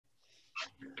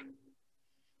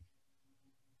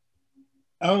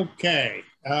Okay.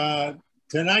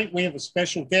 Tonight we have a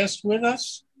special guest with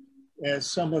us, as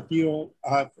some of you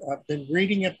have been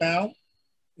reading about.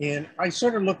 And I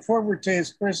sort of look forward to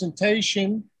his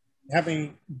presentation,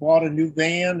 having bought a new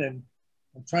van, and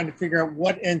I'm trying to figure out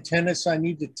what antennas I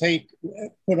need to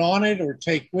put on it or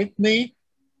take with me,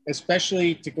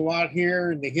 especially to go out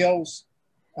here in the hills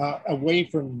away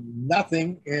from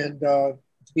nothing and to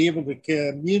be able to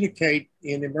communicate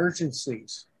in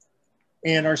emergencies.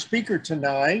 And our speaker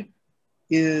tonight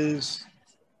is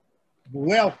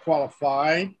well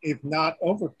qualified, if not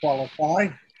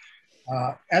overqualified.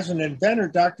 As an inventor,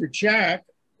 Dr. Jack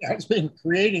has been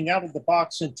creating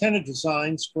out-of-the-box antenna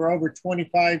designs for over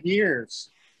 25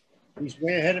 years. He's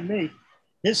way ahead of me.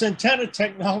 His antenna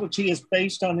technology is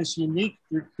based on his unique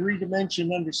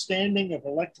three-dimension understanding of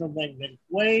electromagnetic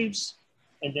waves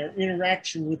and their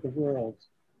interaction with the world.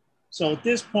 So at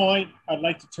this point, I'd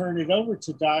like to turn it over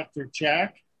to Dr.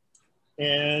 Jack.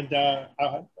 And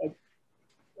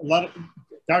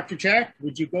Dr. Jack,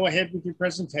 would you go ahead with your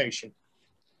presentation?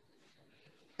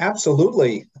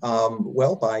 Absolutely.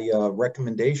 Well, by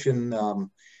recommendation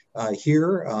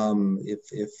here,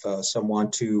 if some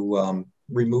want to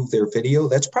remove their video,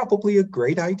 that's probably a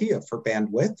great idea for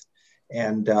bandwidth.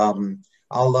 And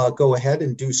I'll go ahead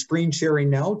and do screen sharing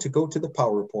now to go to the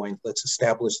PowerPoint. Let's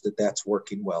establish that that's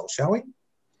working well, shall we?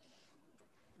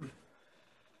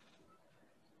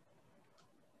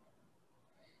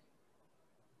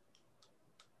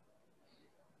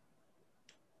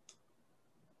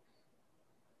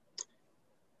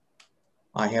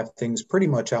 I have things pretty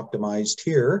much optimized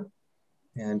here,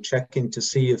 and checking to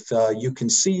see if you can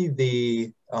see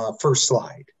the first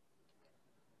slide.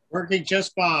 Working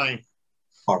just fine.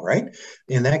 All right.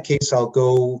 In that case, I'll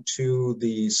go to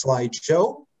the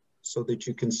slideshow so that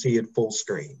you can see it full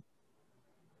screen.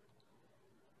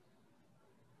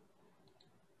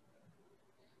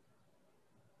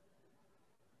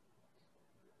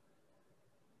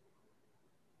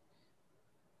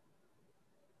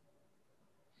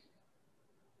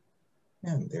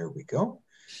 And there we go.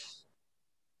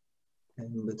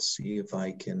 And let's see if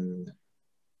I can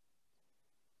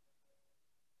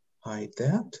hide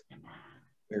that.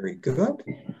 Very good.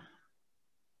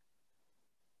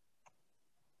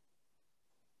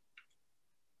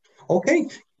 Okay, can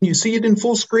you see it in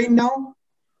full screen now?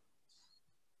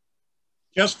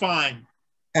 Just fine.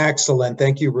 Excellent.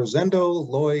 Thank you, Rosendo,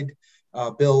 Lloyd,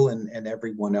 Bill, and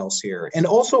everyone else here. And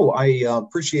also, I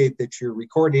appreciate that you're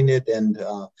recording it and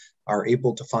are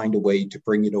able to find a way to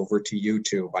bring it over to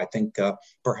YouTube. I think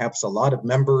perhaps a lot of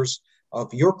members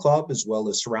of your club, as well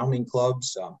as surrounding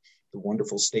clubs, the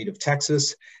wonderful state of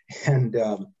Texas, and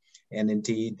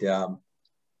indeed,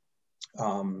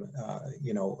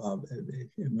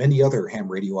 many other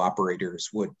ham radio operators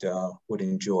would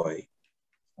enjoy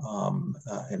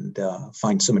and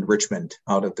find some enrichment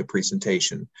out of the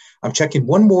presentation. I'm checking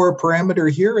one more parameter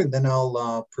here and then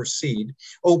I'll proceed.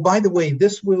 Oh, by the way,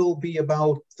 this will be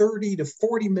about 30 to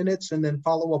 40 minutes and then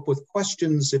follow up with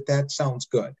questions if that sounds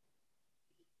good.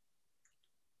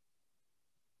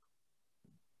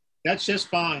 That's just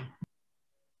fine.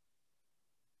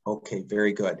 Okay,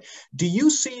 very good. Do you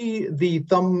see the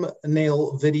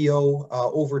thumbnail video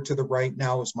over to the right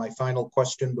now as my final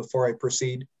question before I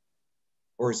proceed?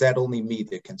 Or is that only me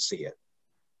that can see it?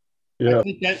 Yeah. I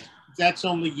think that's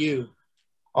only you.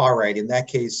 All right, in that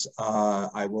case,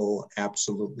 I will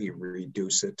absolutely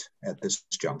reduce it at this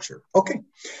juncture. Okay,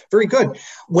 very good.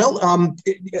 Well,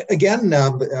 again,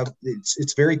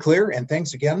 it's very clear, and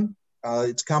thanks again.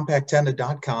 It's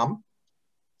compactantenna.com.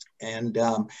 And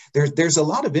there's a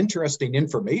lot of interesting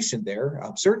information there.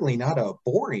 Certainly not a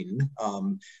boring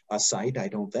site, I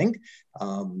don't think.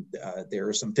 There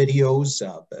are some videos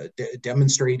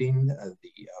demonstrating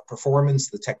the performance,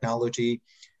 the technology.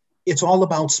 It's all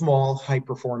about small,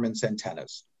 high-performance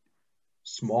antennas.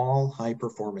 Small,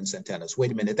 high-performance antennas.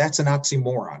 Wait a minute, that's an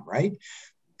oxymoron, right?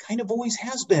 Kind of always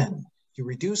has been. You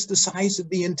reduce the size of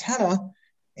the antenna,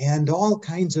 and all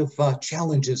kinds of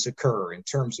challenges occur in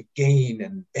terms of gain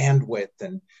and bandwidth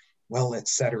and, well, et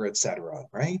cetera,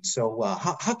 right? So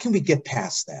how can we get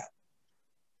past that?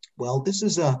 Well, this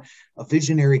is a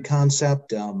visionary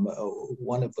concept,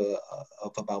 one of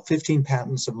about 15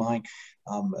 patents of mine,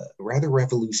 rather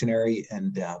revolutionary,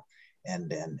 and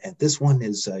this one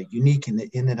is unique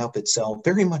in and of itself,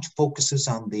 very much focuses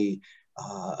on the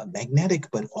magnetic,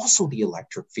 but also the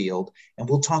electric field, and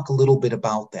we'll talk a little bit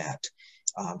about that.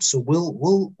 So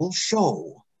we'll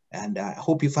show, and I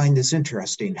hope you find this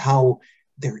interesting, how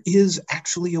there is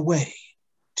actually a way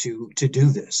to do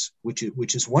this, which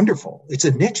is wonderful. It's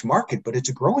a niche market, but it's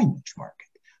a growing niche market,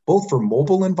 both for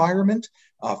mobile environment,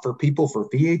 for people for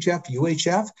VHF,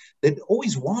 UHF that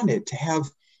always wanted to have,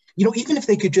 you know, even if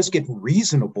they could just get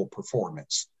reasonable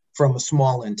performance from a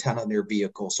small antenna in their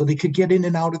vehicle, so they could get in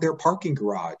and out of their parking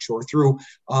garage or through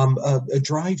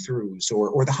drive-throughs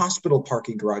or the hospital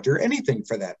parking garage or anything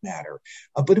for that matter.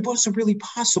 But it wasn't really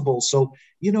possible. So,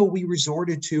 you know, we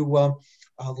resorted to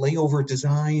layover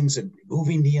designs and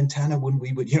removing the antenna when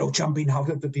we would, you know, jumping out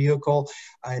of the vehicle,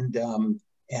 and that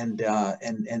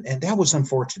was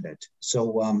unfortunate.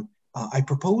 So I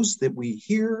propose that we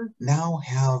here now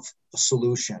have a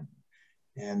solution,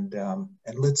 and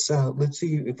let's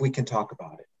see if we can talk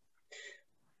about it.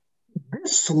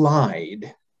 This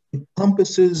slide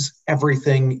encompasses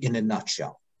everything in a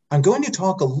nutshell. I'm going to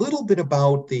talk a little bit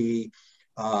about the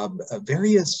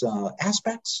various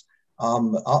aspects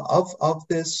of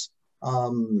this,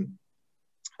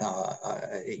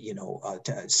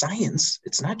 science.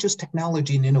 It's not just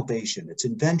technology and innovation. It's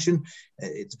invention.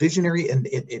 It's visionary, and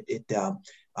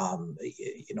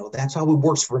that's how it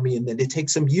works for me. And then it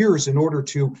takes some years in order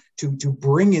to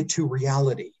bring it to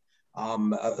reality.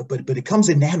 But it comes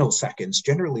in nanoseconds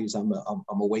generally as I'm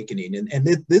awakening, and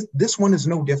this one is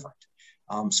no different.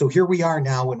 So here we are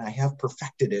now, and I have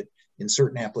perfected it in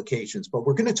certain applications, but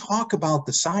we're going to talk about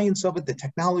the science of it, the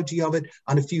technology of it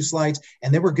on a few slides,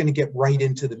 and then we're going to get right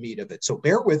into the meat of it. So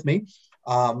bear with me,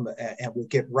 and we'll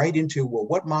get right into, well,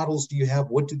 what models do you have?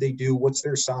 What do they do? What's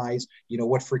their size? You know,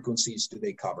 what frequencies do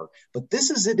they cover? But this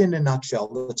is it in a nutshell.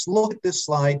 Let's look at this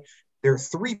slide. There are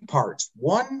 3 parts,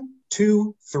 1,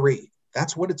 2, 3.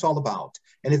 That's what it's all about.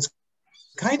 And it's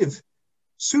kind of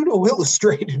pseudo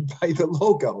illustrated by the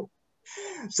logo.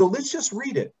 So let's just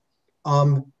read it.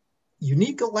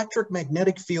 Unique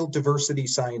electromagnetic field diversity,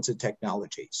 science and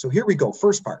technology. So here we go.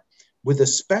 First part, with a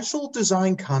special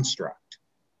design construct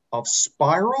of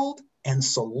spiraled and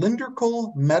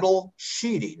cylindrical metal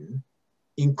sheeting,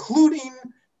 including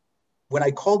what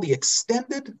I call the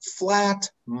extended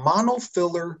flat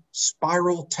monofiller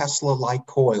spiral Tesla-like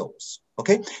coils.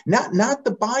 Okay, not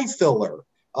the bifiller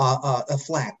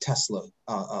flat Tesla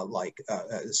like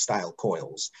style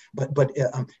coils, but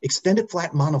extended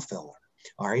flat monofiller.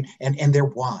 All right, and they're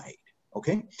wide.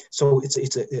 Okay, so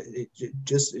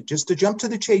just to jump to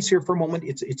the chase here for a moment,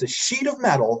 it's a sheet of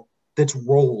metal that's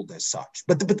rolled as such.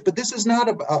 But this is not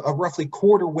a roughly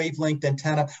quarter wavelength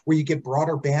antenna where you get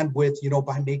broader bandwidth, you know,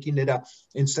 by making it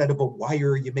instead of a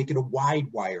wire, you make it a wide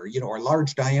wire, you know, or a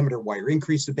large diameter wire,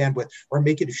 increase the bandwidth, or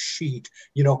make it a sheet,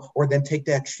 you know, or then take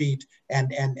that sheet and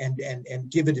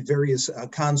give it a various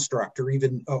construct, or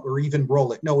even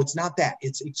roll it. No, it's not that.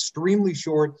 It's extremely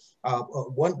short,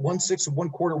 1/6 of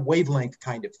 1/4 wavelength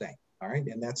kind of thing. All right,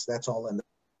 and that's all in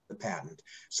the patent.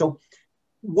 So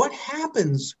what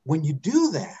happens when you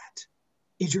do that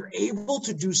is you're able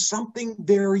to do something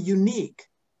very unique.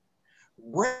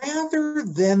 Rather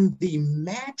than the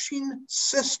matching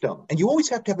system, and you always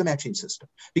have to have a matching system,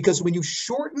 because when you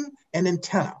shorten an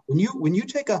antenna, when you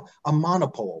take a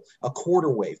monopole, a quarter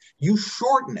wave, you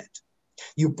shorten it,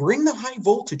 you bring the high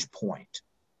voltage point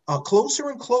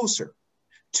closer and closer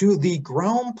to the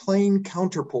ground plane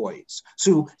counterpoise.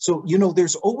 So you know,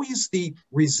 there's always the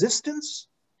resistance,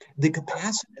 the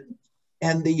capacitance,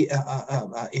 and the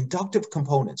inductive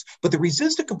components. But the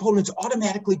resistive components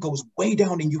automatically goes way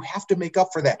down, and you have to make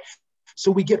up for that.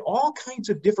 So we get all kinds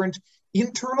of different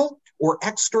internal or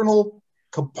external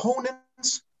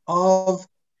components of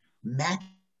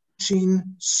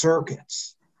matching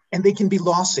circuits, and they can be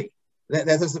lossy. That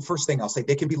is the first thing I'll say.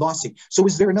 They can be lossy. So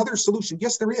is there another solution?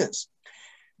 Yes, there is.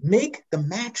 Make the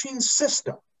matching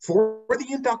system for the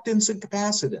inductance and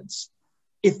capacitance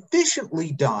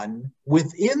efficiently done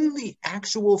within the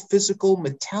actual physical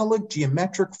metallic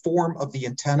geometric form of the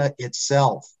antenna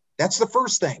itself. That's the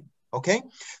first thing, okay?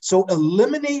 So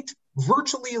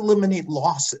virtually eliminate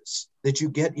losses that you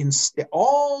get in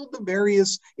all the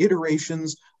various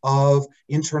iterations of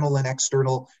internal and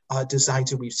external designs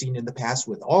that we've seen in the past,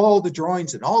 with all the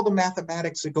drawings and all the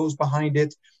mathematics that goes behind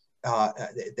it.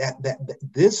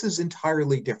 This is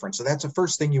entirely different. So that's the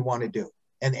first thing you want to do.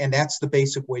 And that's the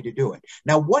basic way to do it.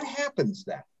 Now, what happens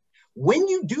then? When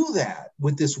you do that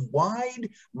with this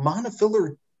wide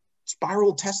monofiller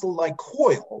spiral Tesla-like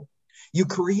coil, you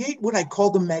create what I call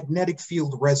the magnetic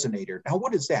field resonator. Now,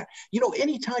 what is that? You know,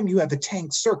 anytime you have a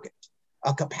tank circuit,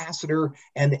 a capacitor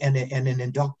and an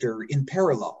inductor in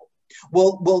parallel,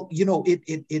 well, you know, it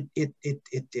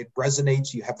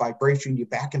resonates. You have vibration. You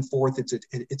back and forth.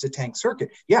 It's a tank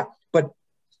circuit. Yeah, but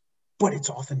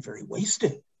it's often very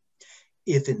wasted.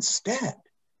 If instead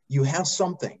you have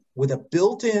something with a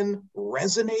built-in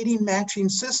resonating matching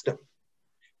system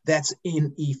that's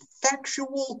an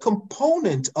effectual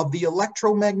component of the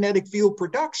electromagnetic field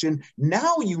production,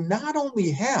 now you not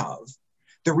only have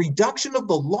the reduction of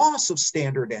the loss of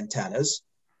standard antennas,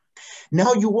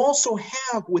 now you also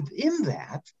have within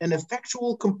that an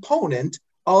effectual component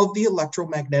of the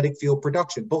electromagnetic field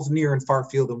production, both near and far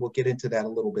field, and we'll get into that a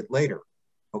little bit later,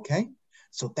 okay?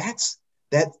 So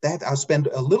that I'll spend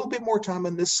a little bit more time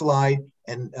on this slide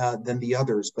and than the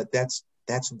others, but that's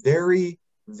very,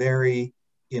 very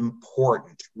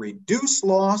important. Reduce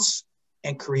loss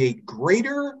and create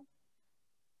greater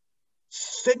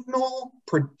signal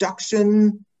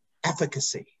production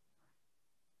efficacy.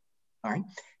 All right.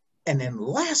 And then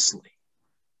lastly,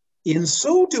 in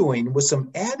so doing, with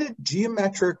some added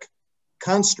geometric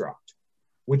construct,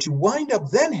 what you wind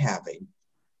up then having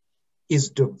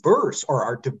is diverse, or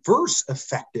our diverse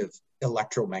effective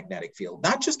electromagnetic field.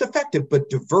 Not just effective, but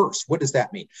diverse. What does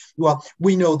that mean? Well,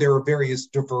 we know there are various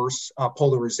diverse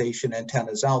polarization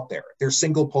antennas out there. There's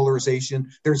single polarization,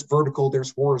 there's vertical,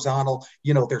 there's horizontal,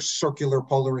 you know, there's circular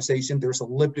polarization, there's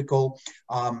elliptical,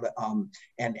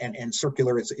 and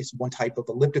circular is one type of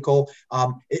elliptical.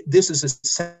 This is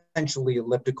essentially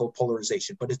elliptical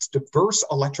polarization, but it's diverse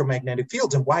electromagnetic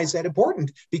fields. And why is that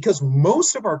important? Because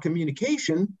most of our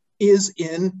communication is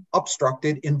in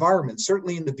obstructed environments,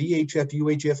 certainly in the VHF,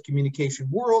 UHF communication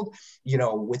world, you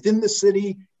know, within the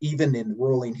city, even in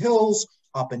rolling hills,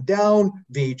 up and down,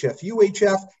 VHF,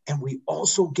 UHF, and we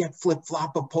also get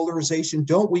flip-flop of polarization,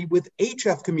 don't we, with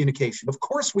HF communication? Of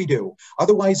course we do.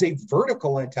 Otherwise, a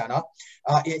vertical antenna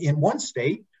in one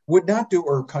state would not do,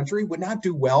 or country would not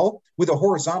do well with a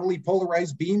horizontally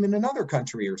polarized beam in another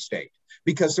country or state,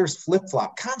 because there's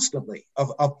flip-flop constantly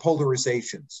of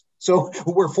polarizations. So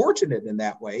we're fortunate in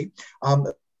that way.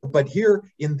 But here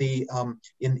in the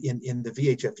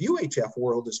VHF, UHF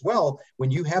world as well,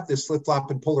 when you have this flip-flop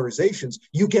and polarizations,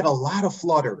 you get a lot of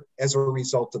flutter as a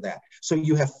result of that. So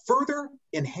you have further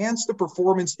enhanced the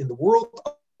performance in the world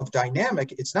of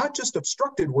dynamic. It's not just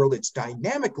obstructed world, it's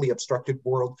dynamically obstructed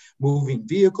world, moving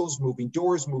vehicles, moving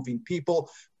doors, moving people,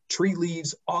 tree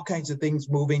leaves, all kinds of things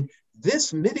moving.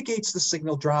 This mitigates the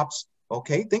signal drops.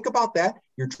 Okay, think about that.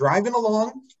 You're driving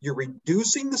along, you're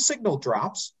reducing the signal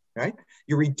drops, right?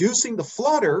 You're reducing the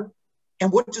flutter.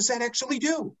 And what does that actually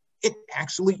do? It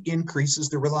actually increases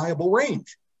the reliable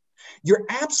range. Your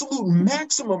absolute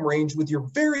maximum range with your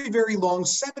very, very long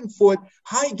 7-foot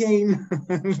high gain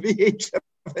VHF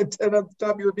antenna on the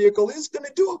top of your vehicle is going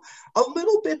to do a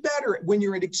little bit better when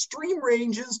you're at extreme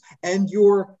ranges and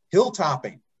you're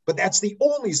hilltopping. But that's the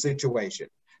only situation.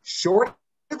 Short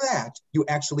of that, you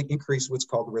actually increase what's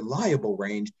called reliable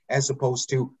range as opposed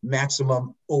to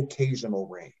maximum occasional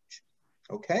range.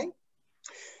 Okay?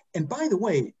 And by the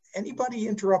way, anybody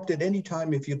interrupt at any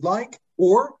time if you'd like,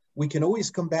 or we can always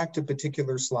come back to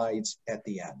particular slides at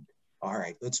the end. All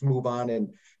right, let's move on.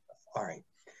 And all right.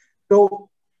 So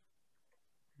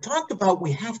talked about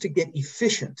we have to get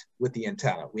efficient with the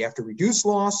antenna. We have to reduce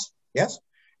loss, yes,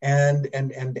 and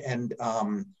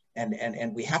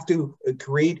we have to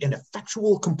create an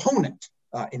effectual component,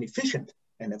 an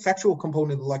effectual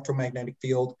component of the electromagnetic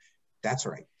field. That's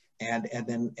right. And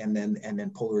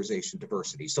then polarization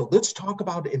diversity. So let's talk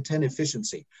about antenna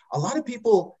efficiency. A lot of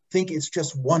people think it's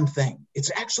just one thing.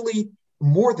 It's actually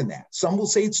more than that. Some will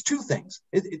say it's two things.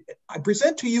 I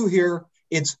present to you here,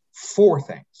 it's four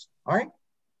things. All right.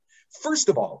 First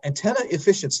of all, antenna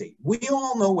efficiency. We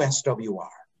all know SWR. All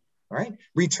right.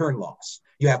 Return loss.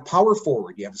 You have power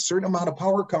forward. You have a certain amount of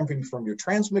power coming from your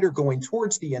transmitter going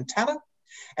towards the antenna,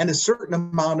 and a certain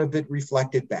amount of it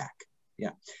reflected back.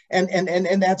 Yeah.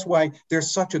 And that's why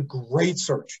there's such a great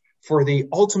search for the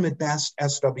ultimate best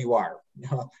SWR.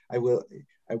 I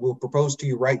will propose to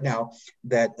you right now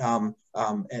that an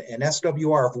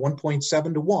SWR of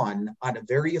 1.7 to 1 on a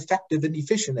very effective and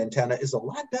efficient antenna is a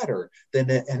lot better than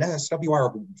an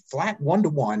SWR of flat 1 to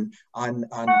 1 on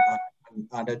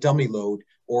a dummy load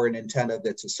or an antenna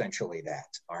that's essentially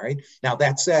that. All right. Now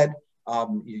that said,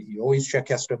 you always check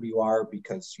SWR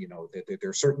because you know there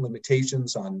are certain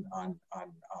limitations on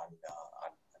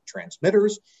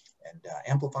transmitters and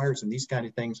amplifiers and these kind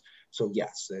of things. So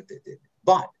yes,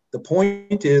 but the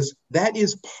point is that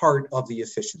is part of the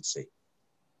efficiency.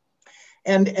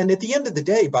 And at the end of the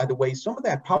day, by the way, some of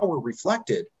that power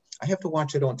reflected, I have to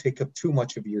watch I don't take up too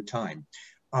much of your time.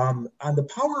 On the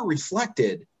power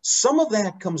reflected, some of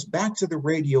that comes back to the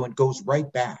radio and goes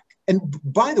right back. And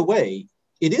by the way,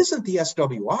 it isn't the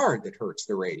SWR that hurts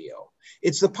the radio.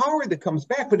 It's the power that comes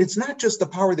back, but it's not just the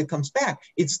power that comes back.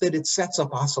 It's that it sets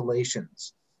up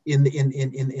oscillations. in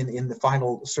the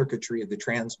final circuitry of the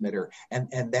transmitter,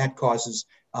 and that causes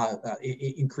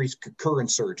increased current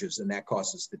surges, and that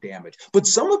causes the damage. But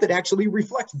some of it actually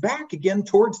reflects back again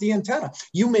towards the antenna.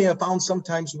 You may have found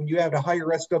sometimes when you had a higher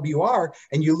SWR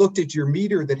and you looked at your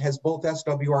meter that has both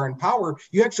SWR and power,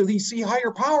 you actually see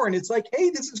higher power, and it's like, hey,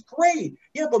 this is great.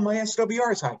 Yeah, but my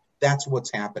SWR is high. That's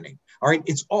what's happening. All right,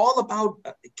 it's all about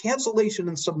cancellation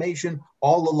and summation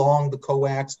all along the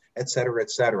coax, et cetera, et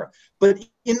cetera. But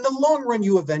in the long run,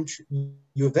 you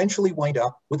eventually wind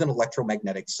up with an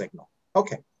electromagnetic signal.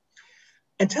 Okay.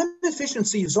 Antenna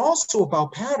efficiency is also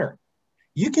about pattern.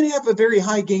 You can have a very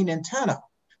high gain antenna,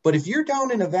 but if you're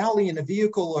down in a valley in a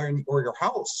vehicle or your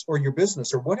house or your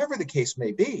business or whatever the case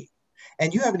may be,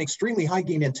 and you have an extremely high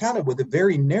gain antenna with a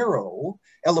very narrow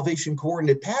elevation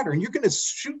coordinate pattern, you're going to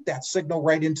shoot that signal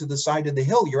right into the side of the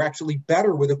hill. You're actually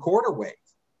better with a quarter wave,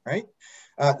 right?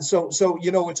 So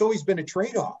you know, it's always been a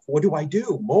trade-off. What do I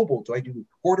do? Mobile? Do I do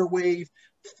quarter wave?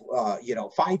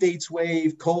 5/8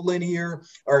 wave, collinear,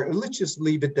 or let's just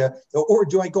leave it, or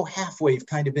do I go half wave,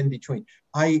 kind of in between?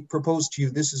 I propose to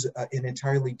you this is an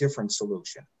entirely different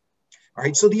solution. All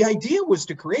right, so the idea was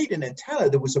to create an antenna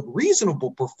that was of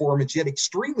reasonable performance, yet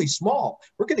extremely small.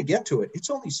 We're going to get to it. It's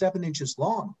only 7 inches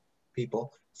long,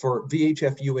 people, for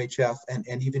VHF, UHF, and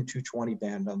even 220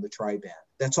 band on the tri-band.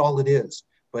 That's all it is.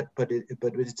 But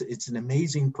it's an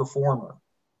amazing performer.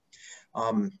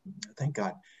 Thank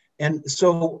God. And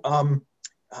so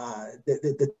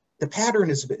the pattern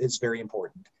is very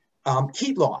important.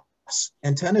 Heat loss,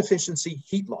 antenna efficiency,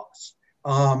 heat loss.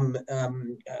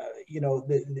 You know,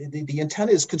 the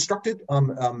antenna is constructed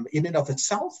in and of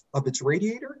itself, of its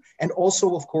radiator, and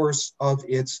also, of course, of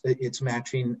its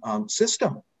matching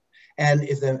system. And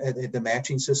if the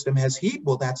matching system has heat,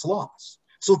 well, that's loss.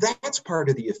 So that's part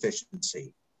of the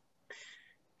efficiency.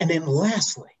 And then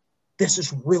lastly, this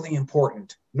is really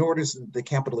important, nor does the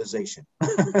capitalization.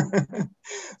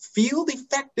 Field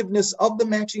effectiveness of the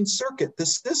matching circuit, the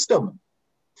system.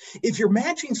 If your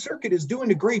matching circuit is doing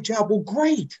a great job, well,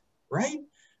 great, right?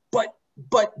 But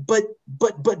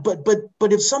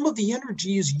if some of the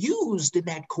energy is used in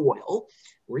that coil,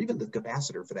 or even the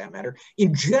capacitor for that matter,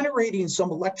 in generating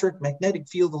some electromagnetic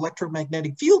field,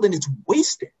 and it's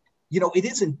wasted, you know, it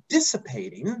isn't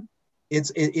dissipating,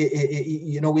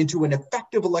 you know, into an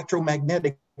effective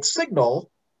electromagnetic signal,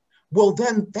 well,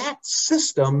 then that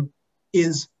system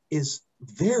is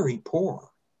very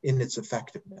poor in its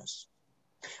effectiveness.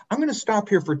 I'm going to stop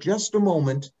here for just a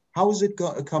moment. How is it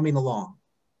coming along?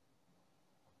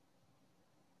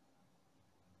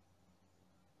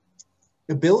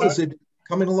 Bill, is it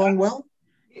coming along well?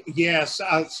 Yes.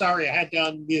 Sorry, I had to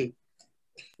unmute.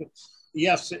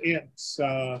 Yes, it's.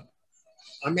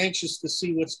 I'm anxious to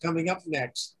see what's coming up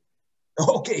next.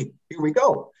 Okay, here we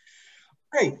go.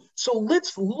 Great. So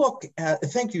let's look at.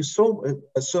 Thank you so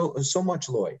much,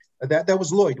 Lloyd. That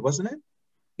was Lloyd, wasn't it?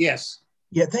 Yes.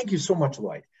 Yeah. Thank you so much,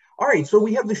 Lloyd. All right. So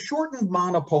we have the shortened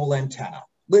monopole antenna.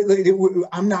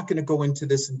 I'm not going to go into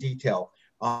this in detail.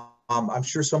 I'm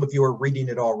sure some of you are reading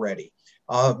it already.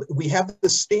 We have the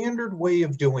standard way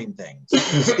of doing things, the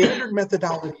standard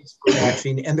methodologies for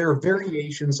matching, and there are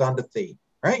variations on the theme.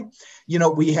 Right? You know,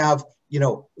 we have, you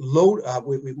know,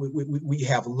 we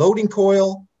have loading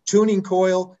coil, tuning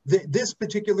coil. This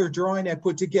particular drawing I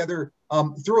put together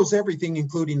throws everything,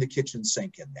 including the kitchen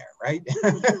sink, in there, right?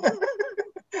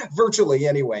 Virtually,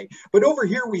 anyway. But over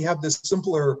here we have this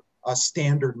simpler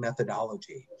standard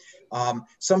methodology.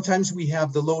 Sometimes we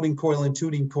have the loading coil and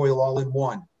tuning coil all in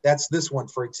one. That's this one,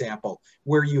 for example,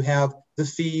 where you have the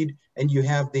feed and you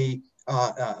have the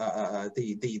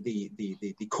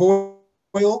coil.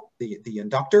 The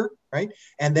inductor, right?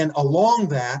 And then along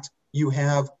that, you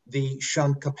have the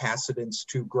shunt capacitance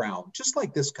to ground, just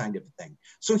like this kind of thing.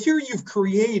 So here you've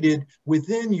created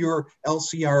within your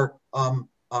LCR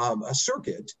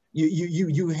circuit,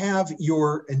 you have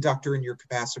your inductor and your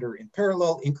capacitor in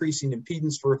parallel, increasing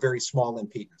impedance for a very small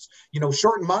impedance. You know,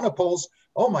 shortened monopoles,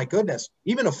 oh my goodness,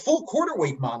 even a full quarter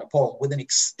wave monopole with an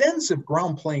extensive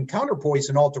ground plane counterpoise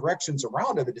in all directions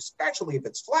around of it, especially if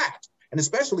it's flat. And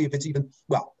especially if it's even,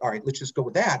 well, all right, let's just go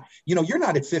with that. You know, you're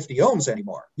not at 50 ohms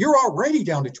anymore. You're already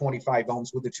down to 25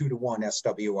 ohms with a 2-to-1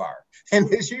 SWR. And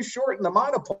as you shorten the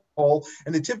monopole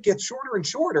and the tip gets shorter and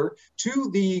shorter to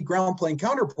the ground plane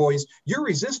counterpoise, your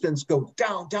resistance goes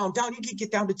down, down, down. You can get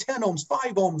down to 10 ohms,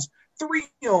 5 ohms, 3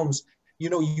 ohms. You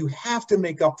know, you have to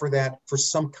make up for that for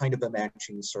some kind of a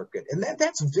matching circuit. And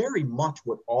that's very much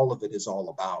what all of it is all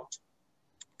about.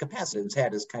 Capacitance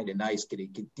hat is kind of nice.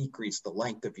 It can decrease the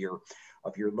length of your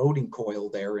your loading coil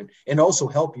there, and also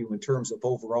help you in terms of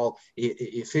overall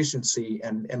efficiency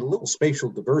and a little spatial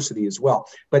diversity as well.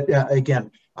 But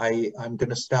again, I'm going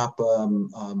to stop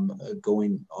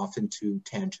going off into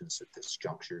tangents at this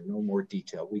juncture. No more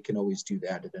detail. We can always do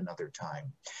that at another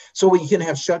time. So we can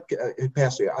have shut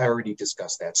capacity. I already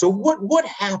discussed that. So what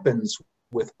happens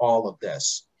with all of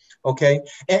this? Okay,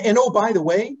 and oh, by the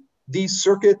way, these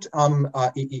circuit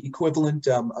equivalent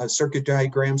circuit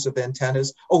diagrams of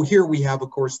antennas. Oh, here we have,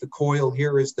 of course, the coil.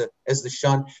 Here is the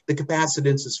shunt. The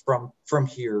capacitance is from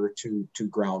here to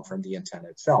ground from the antenna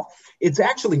itself. It's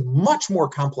actually much more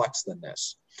complex than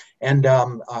this. And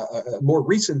more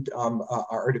recent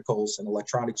articles in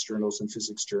electronics journals and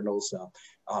physics journals,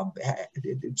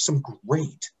 some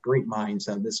great minds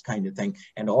on this kind of thing,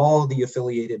 and all the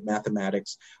affiliated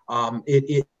mathematics.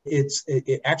 It's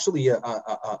actually a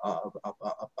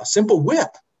simple whip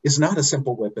is not a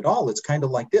simple whip at all. It's kind of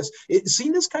like this.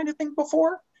 Seen this kind of thing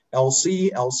before?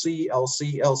 LC, LC,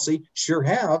 LC, LC. Sure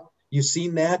have. You've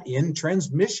seen that in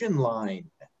transmission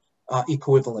line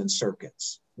equivalent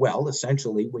circuits. Well,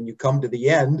 essentially, when you come to the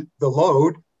end, the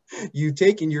load, you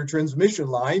take in your transmission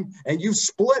line and you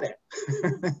split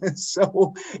it.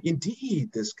 So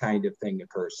indeed, this kind of thing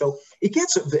occurs. So it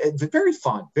gets very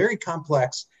fun, very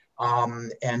complex.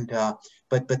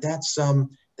 But that's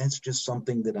just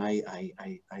something that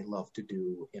I love to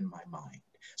do in my mind.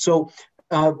 So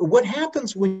what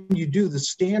happens when you do the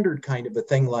standard kind of a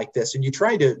thing like this, and you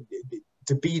try to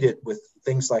beat it with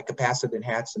things like capacitance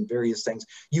hats and various things,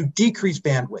 you decrease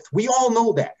bandwidth. We all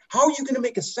know that. How are you going to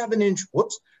make a 7-inch,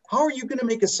 how are you going to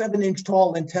make a 7-inch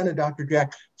tall antenna, Dr.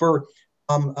 Jack, for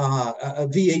a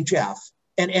VHF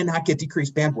and not get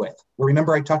decreased bandwidth? Well,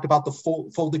 remember I talked about the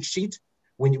folded sheet?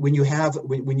 When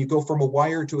you go from a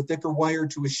wire to a thicker wire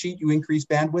to a sheet, you increase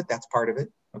bandwidth. That's part of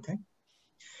it, okay?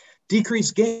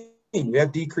 Decreased gain. You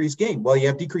have decreased gain. Well, you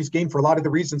have decreased gain for a lot of the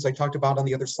reasons I talked about on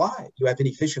the other slide. You have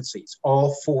inefficiencies,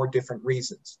 all 4 different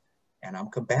reasons, and I'm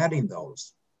combating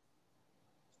those.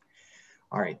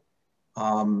 All right.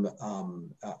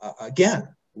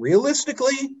 Again,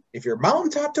 realistically, if you're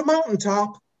mountaintop to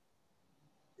mountaintop,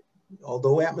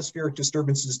 although atmospheric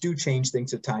disturbances do change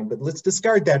things at times, but let's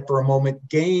discard that for a moment.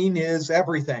 Gain is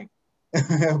everything,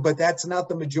 but that's not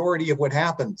the majority of what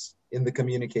happens in the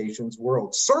communications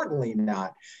world. Certainly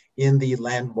not in the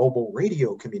land mobile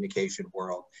radio communication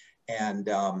world, and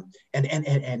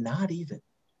not even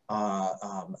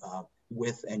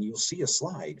with, and you'll see a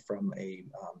slide from a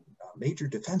major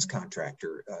defense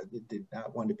contractor, did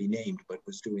not want to be named, but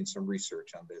was doing some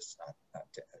research on this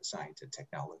science and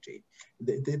technology.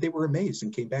 They were amazed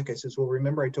and came back. I says, well,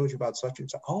 remember I told you about such and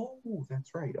such? Oh,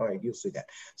 that's right. All right, you'll see that.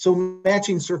 So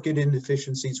matching circuit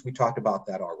inefficiencies, we talked about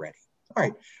that already. All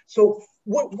right, so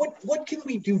what can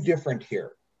we do different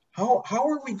here? How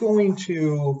are we going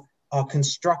to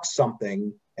construct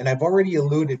something? And I've already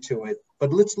alluded to it,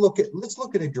 but let's look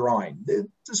at a drawing. This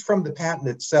is from the patent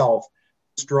itself.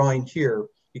 This drawing here,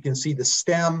 you can see the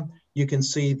stem, you can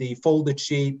see the folded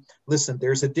sheet. Listen,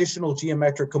 there's additional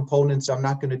geometric components. I'm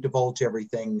not going to divulge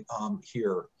everything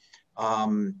here,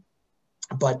 but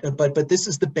this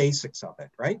is the basics of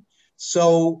it, right?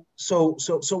 So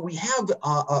we have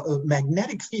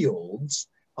magnetic fields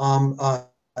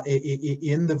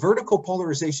in the vertical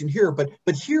polarization here, but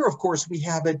here, of course, we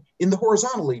have it in the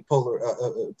horizontally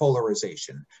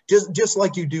polarization, just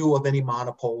like you do of any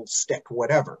monopole stick,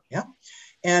 whatever, yeah.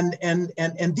 And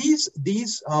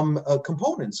these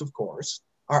components, of course,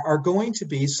 are going to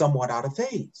be somewhat out of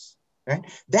phase, right?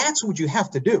 That's what you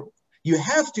have to do. You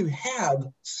have to have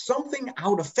something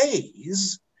out of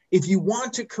phase if you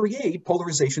want to create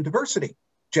polarization diversity,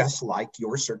 just like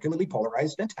your circularly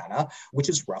polarized antenna, which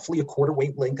is roughly a quarter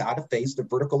wavelength out of phase, the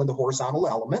vertical and the horizontal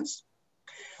elements,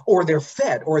 or they're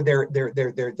fed, or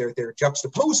they're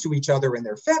juxtaposed to each other and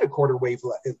they're fed a quarter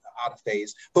wavelength out of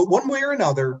phase. But one way or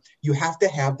another, you have to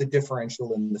have the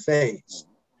differential in the phase,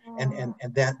 and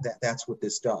that's what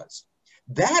this does.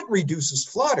 That reduces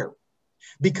flutter,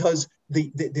 because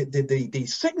the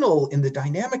signal in the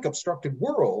dynamic obstructed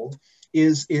world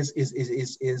is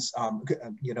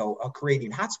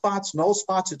creating hot spots, null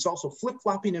spots. It's also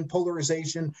flip-flopping in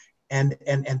polarization, and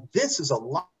this is a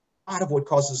lot of what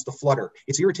causes the flutter.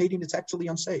 It's irritating. It's actually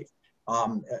unsafe.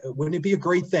 Wouldn't it be a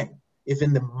great thing if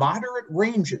in the moderate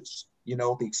ranges,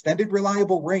 the extended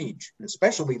reliable range,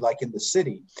 especially like in the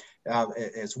city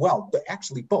as well, but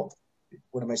actually both.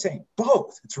 What am I saying?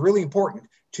 Both. It's really important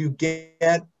to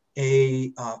get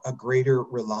a greater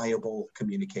reliable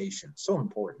communication. So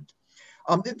important.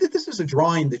 This is a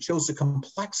drawing that shows the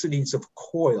complexities of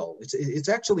coil. It's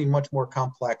actually much more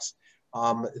complex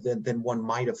than one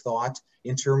might have thought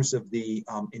in terms of the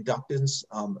inductance,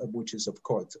 which is of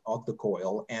course of the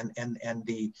coil, and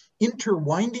the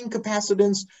interwinding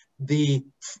capacitance, the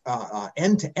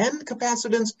end-to-end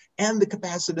capacitance, and the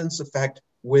capacitance effect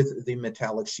with the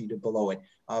metallic sheet below it.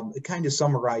 Kind of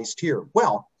summarized here.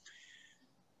 Well,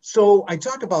 so I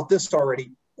talked about this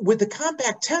already. With the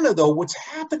compact antenna, though, what's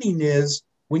happening is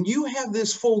when you have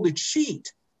this folded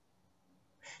sheet,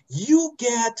 you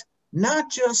get not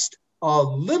just a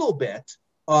little bit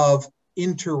of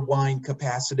interwind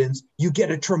capacitance, you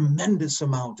get a tremendous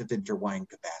amount of interwind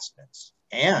capacitance.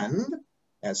 And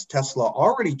as Tesla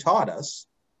already taught us,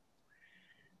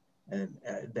 and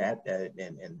that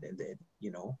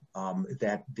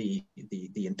the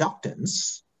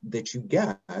inductance that you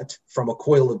get from a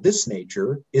coil of this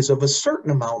nature is of a certain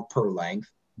amount per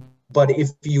length, but if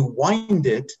you wind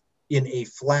it in a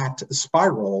flat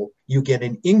spiral, you get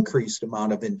an increased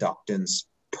amount of inductance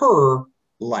per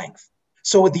length.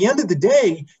 So at the end of the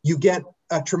day, you get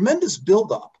a tremendous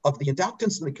buildup of the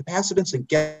inductance and the capacitance, and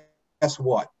guess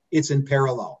what? It's in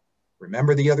parallel.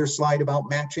 Remember the other slide about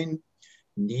matching?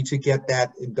 You need to get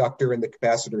that inductor and the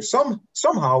capacitor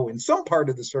somehow in some part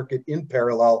of the circuit in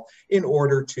parallel in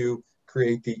order to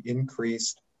create the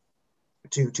increased,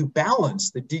 to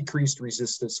balance the decreased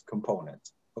resistance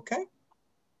component, okay?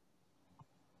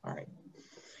 All right.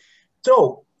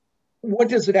 So what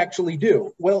does it actually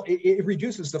do? Well, it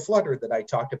reduces the flutter that I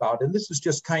talked about, and this is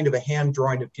just kind of a hand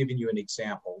drawing of giving you an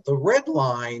example. The red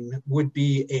line would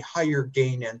be a higher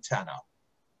gain antenna.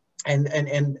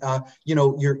 And you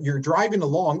know, you're driving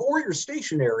along, or you're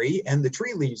stationary and the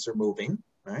tree leaves are moving,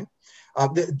 right?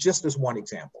 Just as one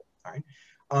example, all right?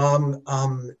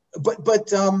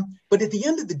 But at the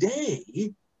end of the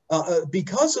day,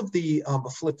 because of the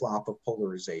flip-flop of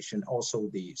polarization, also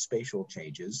the spatial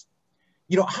changes,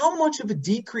 you know, how much of a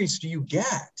decrease do you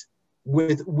get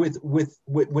when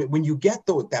you get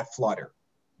that flutter?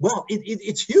 Well,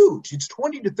 it's huge. It's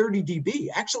 20 to 30 dB.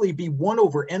 Actually, it'd be 1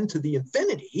 over n to the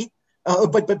infinity.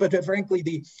 But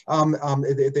frankly,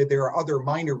 there are other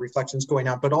minor reflections going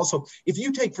on. But also, if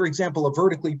you take, for example, a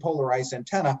vertically polarized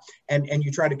antenna and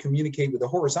you try to communicate with a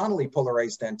horizontally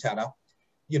polarized antenna,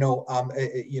 the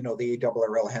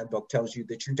ARRL handbook tells you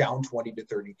that you're down 20 to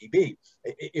 30 dB.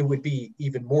 It would be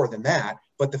even more than that,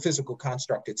 but the physical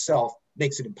construct itself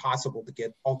makes it impossible to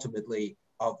get ultimately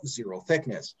of zero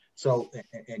thickness. So,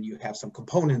 and you have some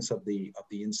components of the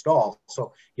install.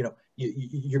 So, you know,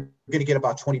 you're going to get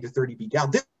about 20 to 30 dB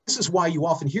down. This is why you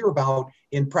often hear about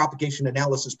in propagation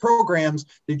analysis programs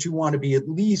that you want to be at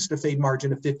least a fade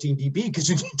margin of 15 dB because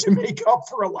you need to make up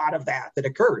for a lot of that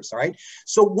occurs, all right?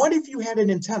 So what if you had an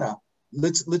antenna?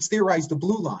 Let's theorize the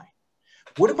blue line.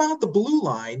 What about the blue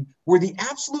line where the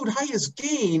absolute highest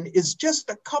gain is just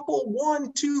a couple,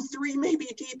 1, 2, 3, maybe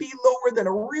dB lower than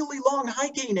a really long high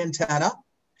gain antenna,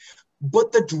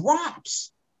 but the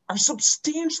drops are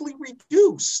substantially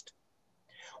reduced?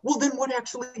 Well, then what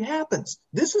actually happens?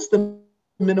 This is the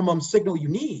minimum signal you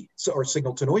need, or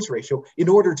signal to noise ratio, in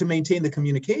order to maintain the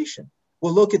communication.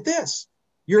 Well, look at this.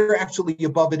 You're actually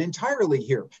above it entirely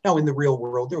here. Now, in the real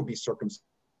world, there will be circumstances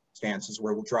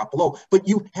where it will drop below, but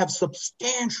you have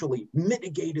substantially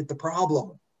mitigated the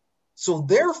problem. So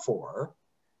therefore,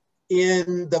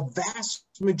 in the vast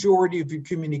majority of your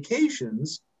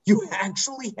communications, you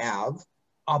actually have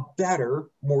a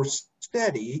better, more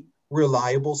steady,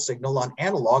 reliable signal on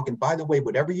analog. And by the way,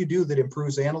 whatever you do that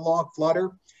improves analog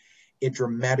flutter, it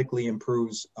dramatically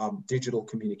improves digital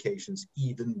communications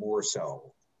even more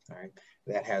so. All right,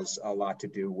 that has a lot to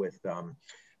do with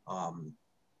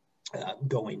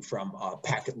going from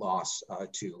packet loss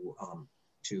to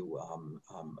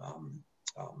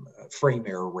frame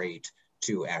error rate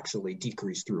to actually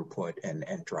decrease throughput and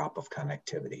drop of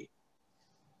connectivity.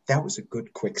 That was a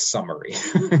good quick summary.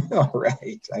 All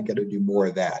right, I got to do more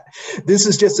of that. This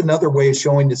is just another way of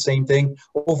showing the same thing.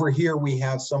 Over here, we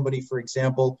have somebody, for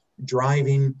example,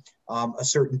 driving a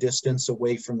certain distance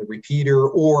away from the repeater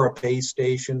or a base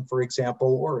station, for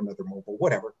example, or another mobile,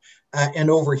 whatever.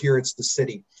 And over here, it's the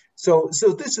city. So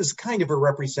this is kind of a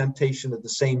representation of the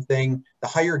same thing, the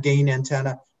higher gain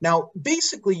antenna. Now,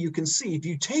 basically, you can see if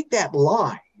you take that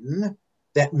line,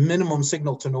 that minimum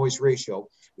signal to noise ratio,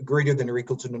 greater than or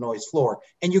equal to the noise floor,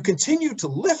 and you continue to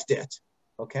lift it,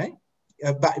 okay,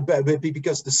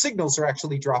 because the signals are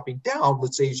actually dropping down,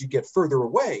 let's say as you get further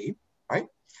away, right?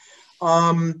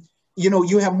 You know,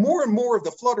 you have more and more of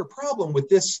the flutter problem with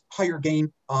this higher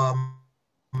gain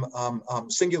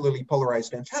singularly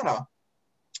polarized antenna,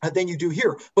 than you do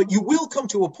here. But you will come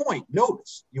to a point,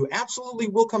 notice, you absolutely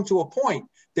will come to a point.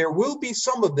 There will be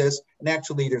some of this, and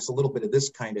actually there's a little bit of this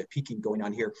kind of peaking going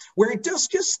on here, where it does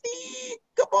just sneak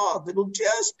above, it'll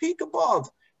just peak above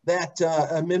that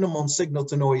minimum signal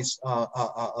to noise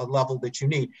level that you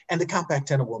need, and the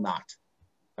compact antenna will not.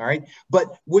 All right,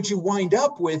 but what you wind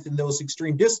up with in those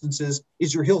extreme distances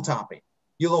is your hilltopping.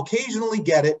 You'll occasionally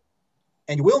get it,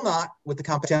 and you will not with the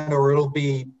compact antenna, or it'll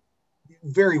be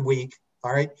very weak.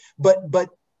 All right, but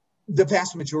the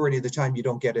vast majority of the time you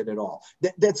don't get it at all.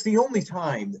 That's the only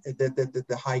time that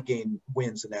the high gain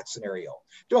wins in that scenario.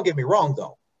 Don't get me wrong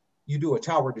though. You do a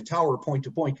tower-to-tower,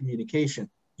 point-to-point communication,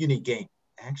 you need gain.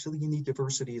 Actually, you need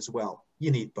diversity as well.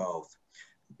 You need both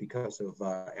because of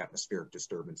atmospheric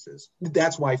disturbances.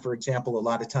 That's why, for example, a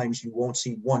lot of times you won't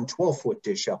see one 12-foot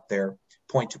dish up there,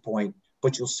 point-to-point,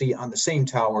 but you'll see on the same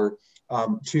tower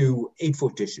 2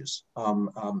 8-foot dishes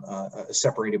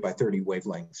separated by 30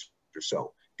 wavelengths or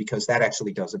so, because that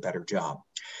actually does a better job.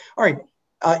 All right,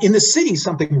 in the city,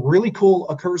 something really cool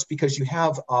occurs because you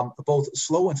have both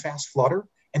slow and fast flutter.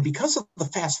 And because of the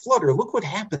fast flutter, look what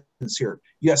happens here.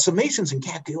 You have summations and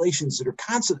calculations that are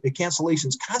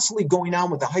cancellations constantly going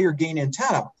on with the higher gain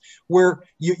antenna, where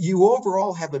you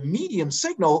overall have a medium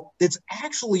signal that's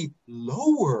actually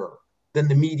lower than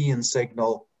the median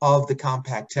signal of the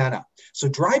compact antenna. So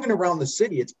driving around the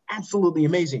city, it's absolutely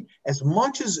amazing. As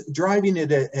much as driving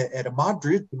at a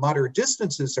moderate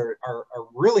distances are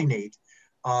really neat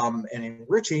and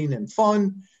enriching and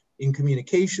fun in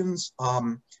communications,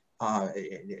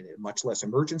 much less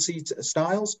emergency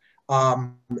styles.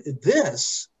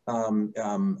 This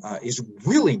is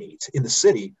really neat in the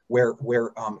city, where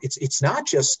it's not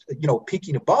just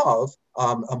peaking above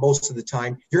most of the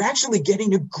time. You're actually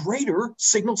getting a greater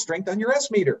signal strength on your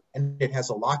S meter, and it has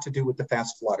a lot to do with the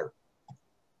fast flutter.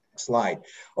 Slide.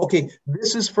 Okay,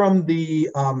 this is from the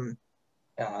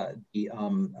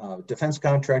defense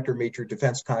contractor, major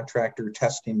defense contractor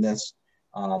testing this.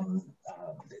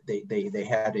 They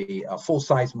had a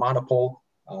full-size monopole.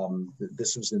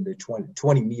 This was in the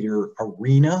 20 meter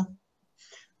arena.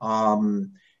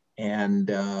 And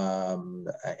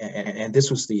this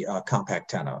was the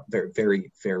compact antenna,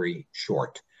 very, very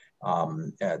short.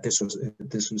 This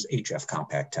was HF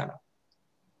compact antenna.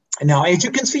 And now, as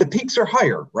you can see, the peaks are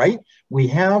higher, right? We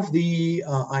have the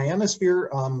ionosphere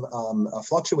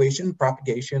fluctuation,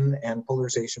 propagation, and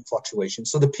polarization fluctuation.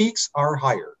 So the peaks are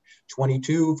higher.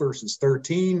 22 versus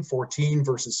 13, 14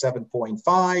 versus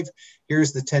 7.5.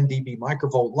 Here's the 10 dB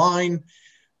microvolt line.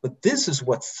 But this is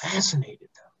what fascinated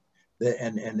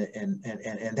them.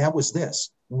 And that was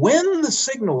this. When the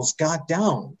signals got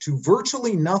down to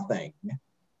virtually nothing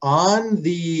on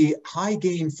the high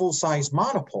gain full-size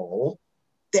monopole,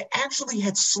 they actually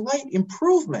had slight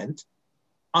improvement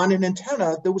on an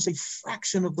antenna that was a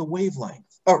fraction of the wavelength,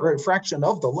 or a fraction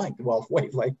of the length, well,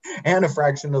 wavelength, and a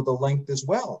fraction of the length as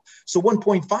well. So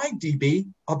 1.5 dB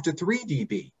up to 3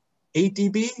 dB, 8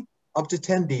 dB up to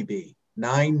 10 dB,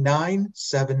 9, 9,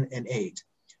 7, and 8.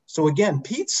 So again,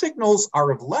 peak signals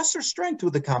are of lesser strength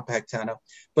with the compact antenna,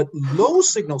 but low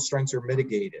signal strengths are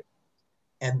mitigated.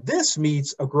 And this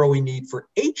meets a growing need for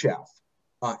HF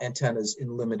antennas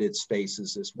in limited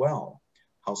spaces as well,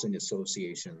 housing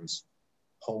associations,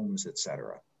 homes,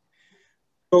 etc.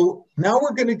 So now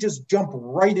we're going to just jump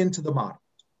right into the model.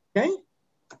 Okay?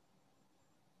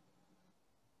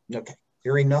 Okay,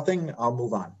 hearing nothing, I'll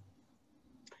move on.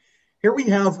 Here we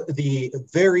have the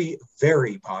very,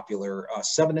 very popular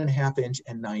 7.5-inch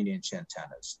and 9-inch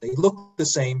antennas. They look the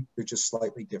same, they're just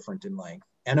slightly different in length.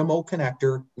 NMO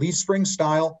connector, leaf spring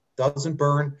style, doesn't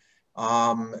burn.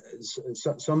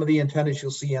 Some of the antennas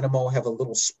you'll see NMO have a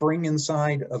little spring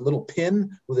inside, a little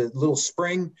pin with a little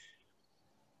spring.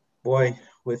 Boy,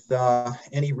 with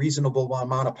any reasonable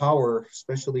amount of power,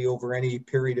 especially over any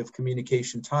period of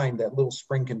communication time, that little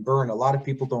spring can burn. A lot of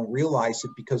people don't realize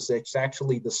it because it's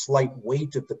actually the slight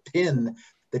weight of the pin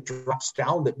that drops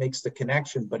down that makes the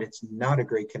connection, but it's not a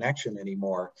great connection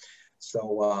anymore.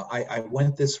 So I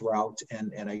went this route,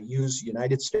 and I use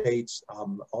United States,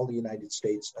 all the United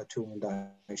States tool and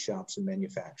die shops and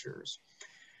manufacturers,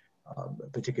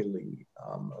 particularly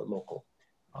local,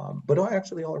 but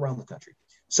actually all around the country.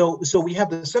 So we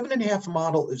have the 7.5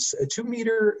 model, is a 2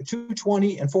 meter,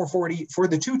 220 and 440. For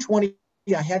the 220,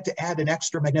 I had to add an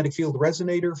extra magnetic field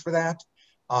resonator for that.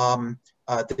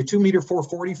 The 2 meter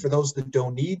 440, for those that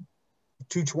don't need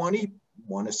 220,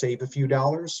 want to save a few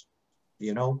dollars,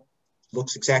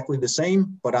 looks exactly the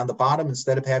same, but on the bottom,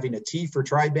 instead of having a T for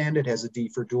tri-band, it has a D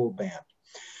for dual band.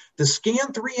 The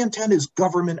Scan 3 antenna is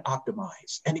government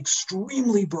optimized and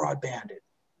extremely broadbanded.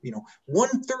 you know,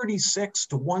 136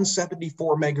 to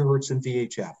 174 megahertz in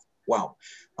VHF. Wow.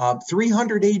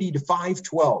 380 to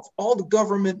 512, all the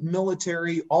government,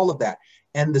 military, all of that.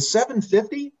 And the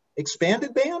 750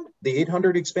 expanded band, the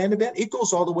 800 expanded band, it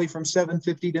goes all the way from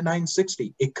 750 to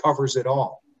 960. It covers it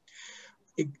all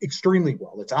extremely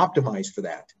well. It's optimized for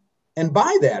that. And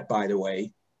by that, by the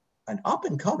way, an up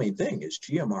and coming thing is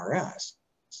GMRS,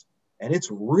 and it's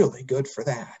really good for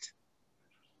that.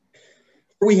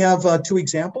 We have two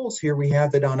examples. Here we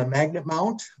have it on a magnet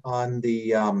mount on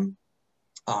the on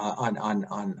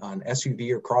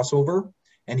SUV or crossover,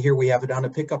 and here we have it on a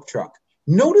pickup truck.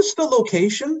 Notice the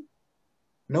location.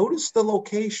 Notice the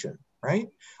location, right?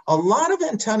 A lot of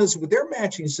antennas with their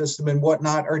matching system and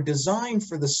whatnot are designed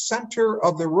for the center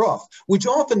of the roof, which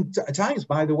oftentimes,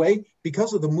 by the way,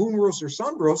 because of the moonroofs or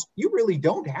sunroofs, you really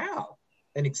don't have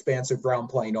an expansive ground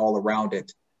plane all around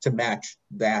it to match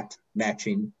that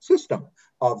matching system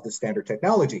of the standard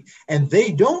technology. And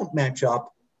they don't match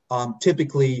up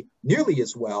typically nearly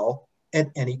as well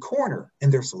at any corner.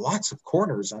 And there's lots of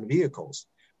corners on vehicles.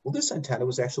 Well, this antenna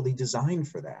was actually designed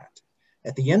for that.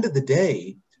 At the end of the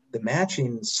day, the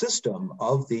matching system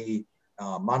of the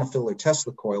monofilament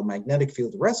Tesla coil magnetic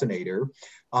field resonator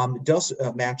does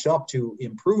match up to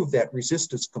improve that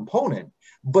resistance component.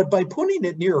 But by putting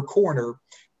it near a corner,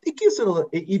 it gives it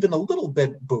even a little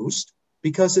bit boost,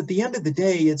 because at the end of the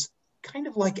day, it's kind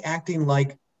of like acting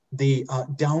like the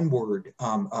downward,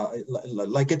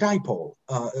 like a dipole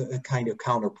kind of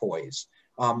counterpoise.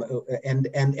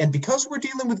 And because we're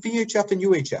dealing with VHF and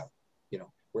UHF, you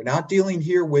know, we're not dealing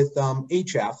here with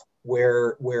HF,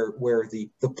 where the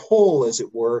pole, as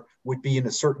it were, would be in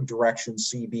a certain direction,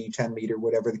 CB, 10 meter,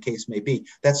 whatever the case may be.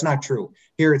 That's not true.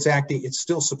 Here it's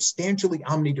still substantially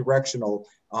omnidirectional,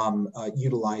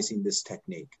 utilizing this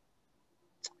technique.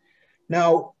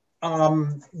 Now,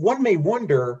 one may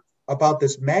wonder about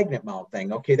this magnet mount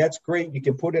thing. Okay, that's great. You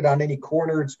can put it on any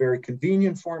corner. It's very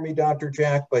convenient for me, Dr.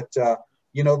 Jack, but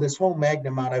you know, this whole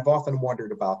magnet mount, I've often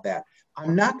wondered about that.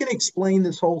 I'm not going to explain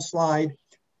this whole slide.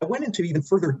 I went into even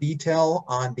further detail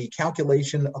on the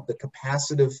calculation of the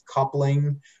capacitive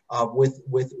coupling with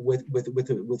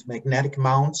magnetic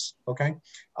mounts, okay?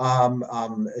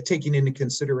 Taking into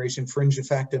consideration fringe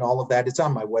effect and all of that. It's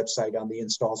on my website on the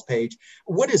installs page.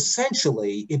 What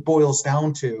essentially it boils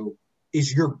down to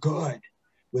is you're good.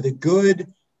 With a good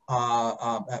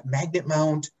magnet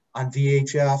mount on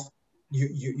VHF,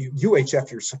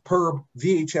 UHF, you're superb.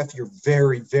 VHF, you're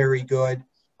very, very good.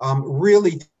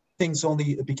 Really, things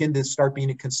only begin to start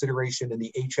being a consideration in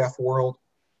the HF world.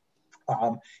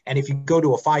 And if you go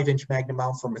to a 5-inch magnet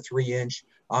mount from a 3-inch,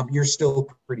 you're still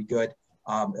pretty good,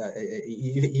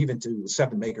 even to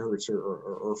 7 megahertz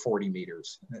or 40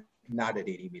 meters, not at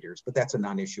 80 meters, but that's a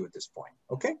non-issue at this point,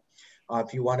 okay?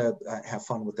 If you want to have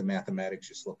fun with the mathematics,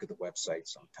 just look at the website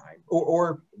sometime,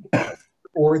 or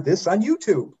this on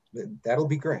YouTube. That'll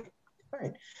be great. All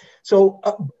right. So,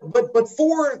 but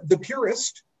for the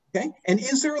purist, okay, and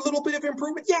is there a little bit of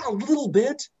improvement? Yeah, a little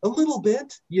bit,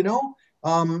 you know.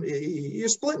 You're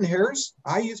splitting hairs.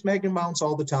 I use magnet mounts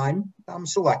all the time. I'm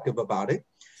selective about it.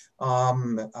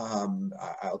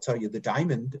 I'll tell you, the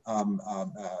diamond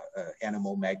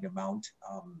animal magnet mount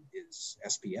is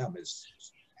SPM is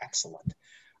excellent.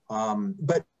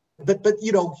 But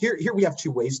you know, here we have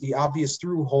two ways: the obvious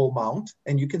through hole mount,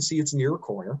 and you can see it's near a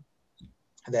corner.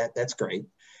 That's great.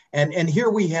 And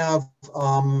here we have,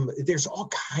 there's all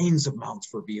kinds of mounts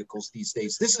for vehicles these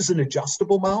days. This is an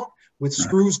adjustable mount with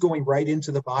screws going right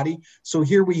into the body. So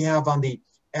here we have on the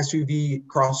SUV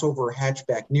crossover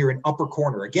hatchback near an upper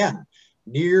corner, again,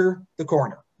 near the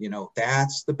corner. You know,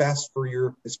 that's the best for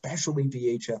your, especially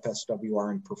VHF,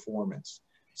 SWR, and performance.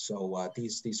 So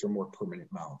these are more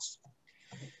permanent mounts.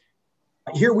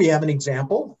 Here we have an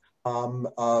example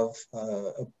of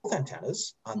both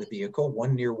antennas on the vehicle,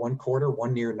 one near one corner,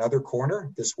 one near another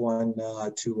corner. This one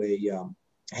to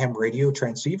a ham radio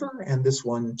transceiver, and this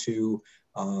one to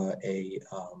a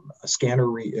scanner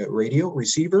radio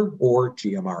receiver, or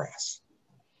GMRS.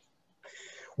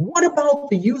 What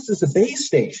about the use as a base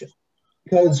station?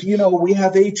 Because, you know, we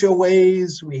have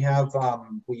HOAs, we have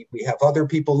other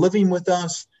people living with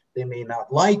us. They may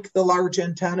not like the large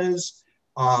antennas.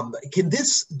 Can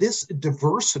this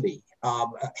diversity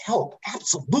help?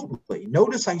 Absolutely.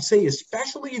 Notice I say,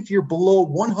 especially if you're below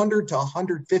 100 to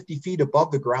 150 feet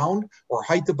above the ground or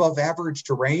height above average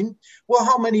terrain. Well,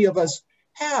 how many of us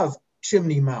have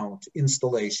chimney mount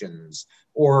installations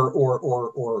or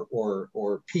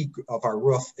peak of our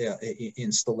roof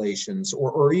installations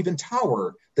or even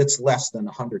tower that's less than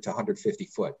 100 to 150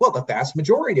 foot? Well, the vast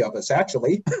majority of us,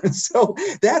 actually. So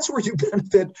that's where you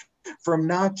benefit from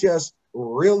not just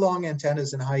real long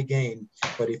antennas and high gain.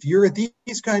 But if you're at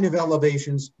these kind of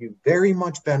elevations, you very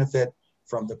much benefit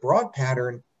from the broad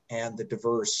pattern and the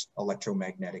diverse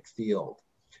electromagnetic field.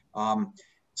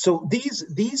 So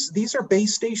these are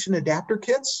base station adapter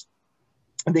kits.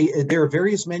 There are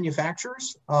various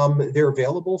manufacturers. They're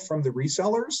available from the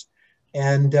resellers,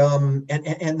 and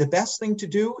the best thing to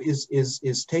do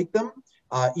is take them,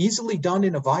 easily done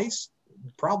in a vise,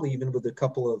 probably even with a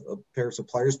couple of pairs of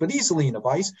pliers, but easily in a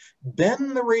vise.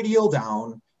 Bend the radial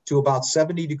down to about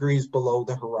 70 degrees below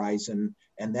the horizon,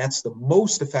 and that's the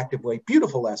most effective way.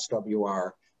 Beautiful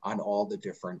SWR on all the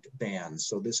different bands.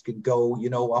 So this could go,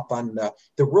 you know, up on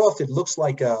the roof. It looks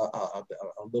like a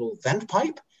little vent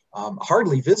pipe,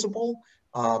 hardly visible,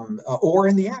 or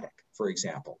in the attic, for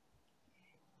example.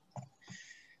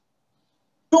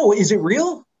 So is it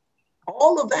real?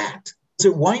 All of that, does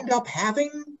it wind up having,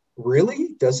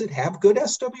 really, does it have good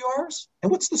SWRs?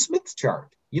 And what's the Smith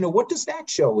chart? You know, what does that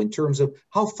show in terms of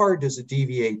how far does it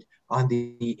deviate on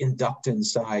the inductance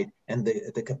side and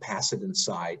the capacitance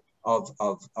side of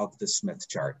the Smith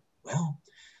chart? Well,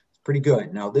 it's pretty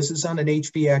good. Now, this is on an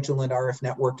HP Agilent RF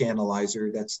network analyzer.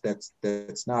 That's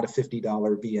not a $50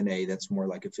 VNA. That's more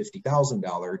like a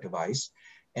 $50,000 device.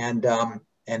 And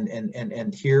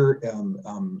here,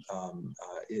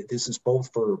 this is both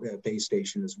for base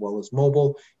station as well as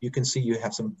mobile. You can see you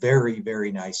have some very,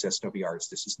 very nice SWRs.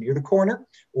 This is near the corner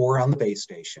or on the base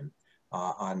station.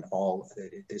 On all,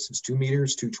 this is 2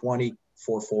 meters, 220,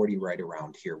 440 right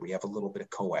around here. We have a little bit of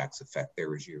coax effect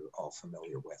there, as you're all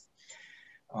familiar with.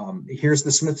 Here's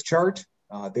the Smith chart.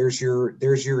 There's your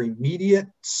immediate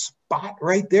spot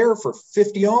right there for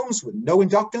 50 ohms with no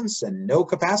inductance and no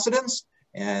capacitance.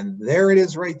 And there it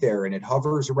is right there. And it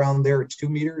hovers around there at 2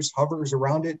 meters, hovers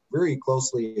around it very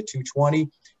closely at 220,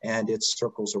 and it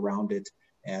circles around it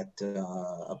at,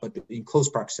 but in close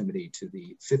proximity to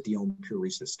the 50 ohm pure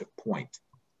resistive point.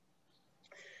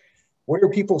 What are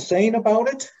people saying about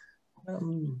it?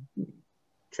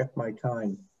 Check my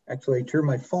time. Actually, I turned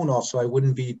my phone off so I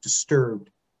wouldn't be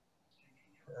disturbed.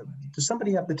 Does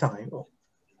somebody have the time? Oh.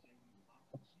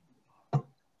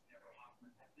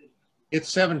 It's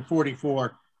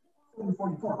 7:44.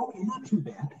 7:44. Okay, not too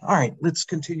bad. All right, let's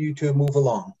continue to move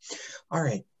along. All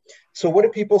right. So what are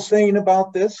people saying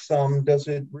about this? Does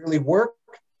it really work?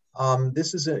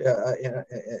 This is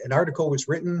an article was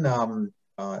written,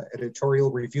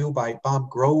 editorial review by Bob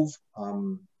Grove.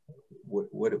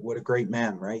 What a great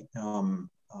man, right?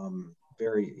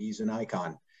 He's an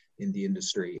icon in the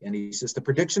industry. And he says the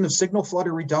prediction of signal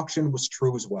flutter reduction was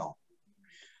true as well.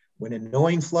 When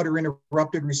annoying flutter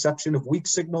interrupted reception of weak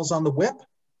signals on the whip,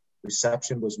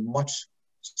 reception was much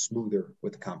smoother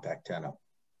with the compact antenna.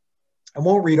 I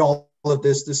won't read all of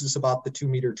this. This is about the 2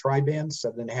 meter tri-band,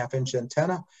 7.5 inch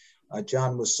antenna.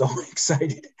 John was so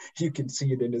excited. You can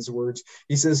see it in his words.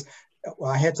 He says,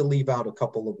 well, I had to leave out a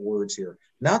couple of words here.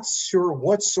 Not sure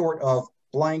what sort of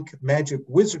blank magic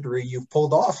wizardry you've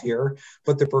pulled off here,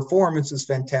 but the performance is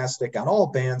fantastic on all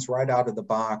bands right out of the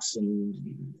box.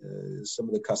 And some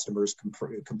of the customers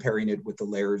comparing it with the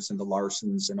Lairds and the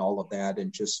Larsons and all of that,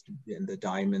 and just in the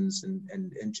Diamonds,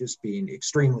 and just being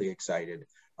extremely excited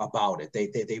about it.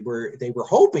 They were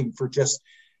hoping for just,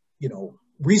 you know,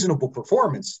 reasonable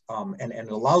performance, and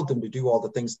allowed them to do all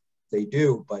the things they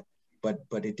do, but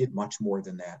it did much more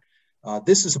than that.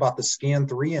 This is about the Scan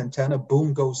 3 antenna.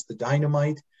 Boom goes the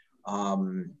dynamite.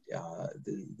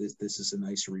 This is a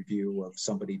nice review of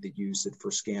somebody that used it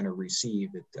for scan or receive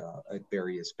at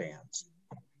various bands.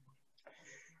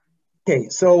 Okay,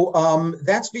 so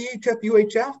that's VHF,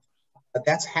 UHF.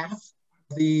 That's half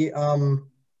the,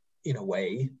 in a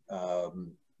way,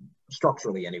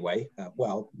 structurally anyway,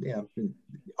 of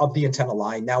the antenna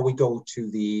line. Now we go to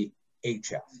the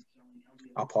HF.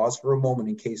 I'll pause for a moment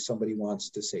in case somebody wants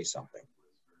to say something.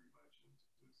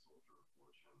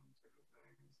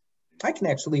 I can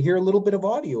actually hear a little bit of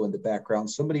audio in the background.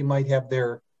 Somebody might have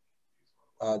their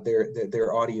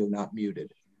audio not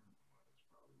muted.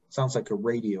 Sounds like a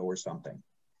radio or something.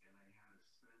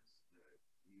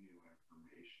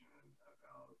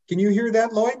 Can you hear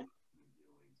that, Lloyd?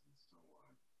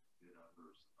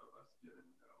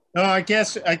 No, I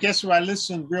guess if I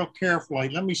listen real carefully,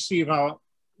 let me see if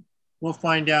we'll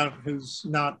find out who's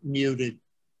not muted.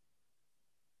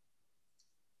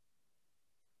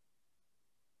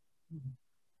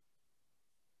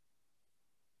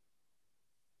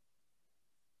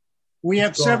 We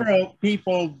have several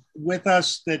people with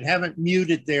us that haven't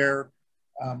muted their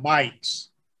mics.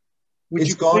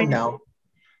 It's gone now.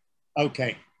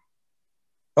 Okay.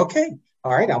 Okay.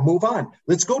 All right. I'll move on.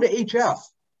 Let's go to HF.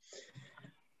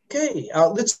 Okay.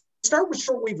 Let's start with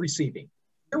shortwave receiving.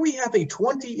 we have a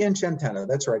 20-inch antenna.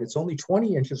 That's right, it's only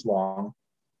 20 inches long.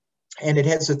 And it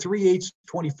has a 3/8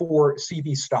 24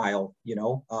 CV style, you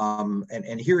know,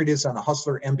 and here it is on a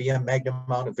Hustler MBM Magnum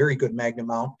mount, a very good Magnum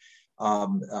mount.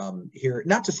 Here,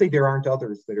 not to say there aren't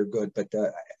others that are good, but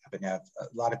I happen to have a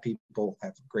lot of people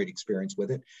have great experience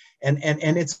with it. And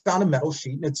it's on a metal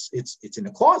sheet, and it's in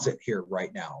a closet here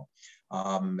right now.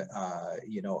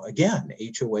 You know, again,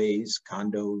 HOAs,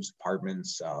 condos,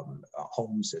 apartments,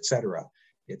 homes, etc.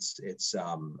 It's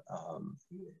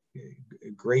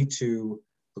great to.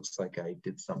 Looks like I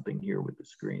did something here with the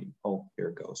screen. Oh, there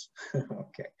it goes.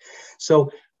 Okay.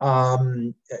 So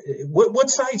what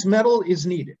size metal is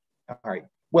needed? All right.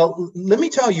 Well, let me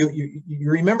tell you,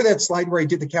 you remember that slide where I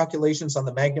did the calculations on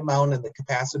the Magnum mount and the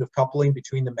capacitive coupling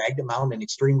between the Magnum mount and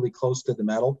extremely close to the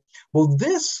metal? Well,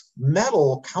 this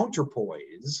metal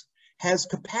counterpoise has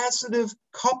capacitive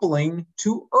coupling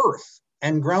to earth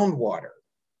and groundwater.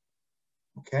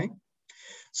 Okay.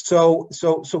 So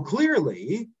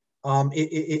clearly,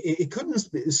 it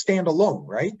couldn't stand alone,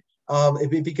 right?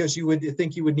 Because you would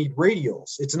think you would need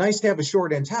radials. It's nice to have a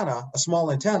short antenna, a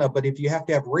small antenna, but if you have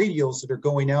to have radials that are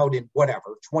going out in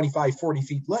whatever, 25, 40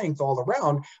 feet length all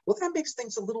around, well, that makes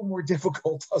things a little more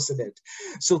difficult, doesn't it?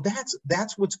 So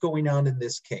that's what's going on in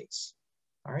this case,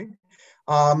 all right?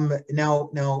 Now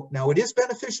it is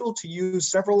beneficial to use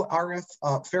several RF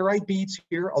ferrite beads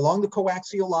here along the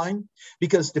coaxial line,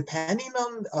 because depending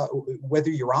on whether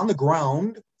you're on the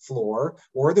ground floor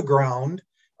or the ground,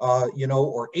 you know,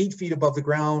 or 8 feet above the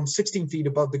ground, 16 feet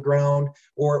above the ground,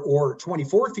 or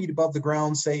 24 feet above the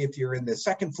ground, say if you're in the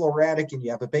second floor attic and you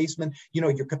have a basement, you know,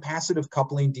 your capacitive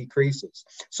coupling decreases.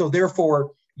 So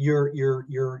therefore, your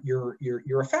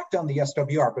effect on the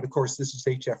SWR, but of course this is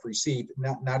HF received,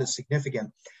 not as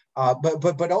significant,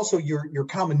 but also your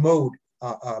common mode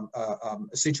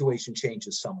situation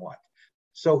changes somewhat.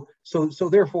 So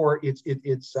therefore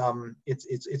it's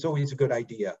always a good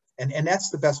idea, and that's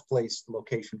the best place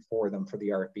location for them for the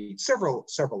RF beads.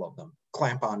 Several of them,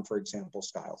 clamp on, for example,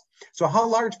 styles. So how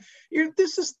large?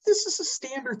 This is a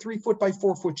standard 3 foot by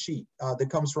 4 foot sheet that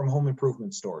comes from home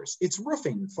improvement stores. It's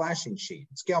roofing flashing sheet.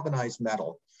 It's galvanized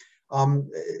metal.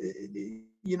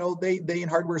 You know, they in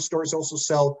hardware stores also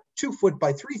sell 2 foot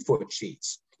by 3 foot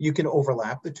sheets. You can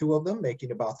overlap the two of them,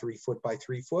 making about 3 foot by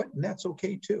 3 foot, and that's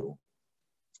okay too.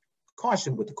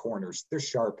 Caution with the corners, they're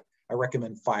sharp. I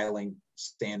recommend filing,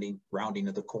 sanding, rounding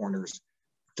of the corners,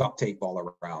 duct tape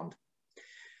all around.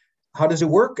 How does it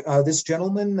work? This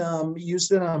gentleman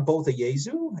used it on both a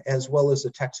Yaesu as well as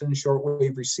a Texan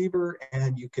shortwave receiver,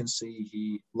 and you can see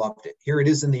he loved it. Here it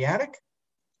is in the attic,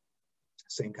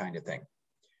 same kind of thing.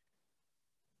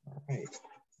 All right.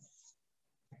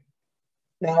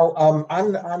 Now,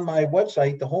 on my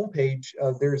website, the homepage,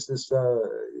 there's this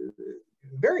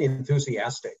very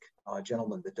enthusiastic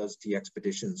gentleman that does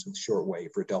de-expeditions with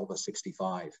shortwave for Delta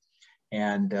 65.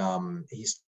 And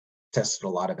he's tested a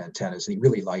lot of antennas, and he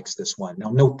really likes this one. Now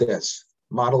note this,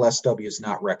 Model SW is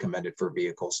not recommended for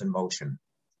vehicles in motion.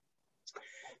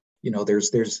 You know,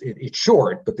 it's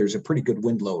short, but there's a pretty good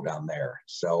wind load on there.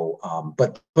 So,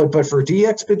 but for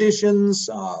de-expeditions,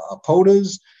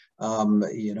 POTAs,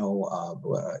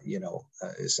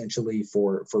 essentially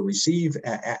for receive,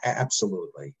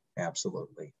 absolutely.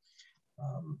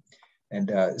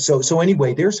 So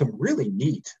anyway, there's some really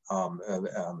neat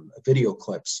video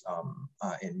clips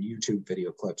and YouTube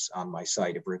video clips on my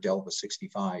site of Rodelva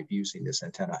 65 using this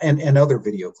antenna, and other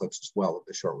video clips as well of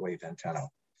the shortwave antenna.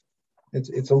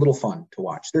 It's a little fun to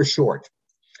watch. They're short.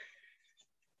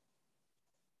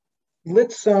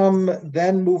 Let's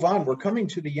then move on. We're coming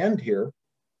to the end here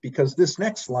because this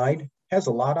next slide has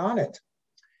a lot on it.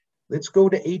 Let's go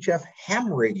to HF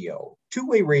ham radio,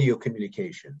 two-way radio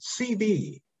communication,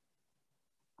 CV,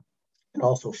 and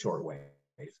also shortwave.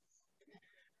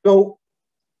 So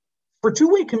for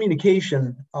two-way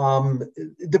communication,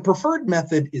 the preferred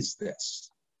method is this.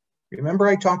 Remember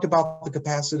I talked about the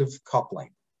capacitive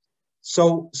coupling.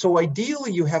 So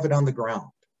ideally you have it on the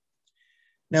ground.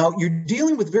 Now you're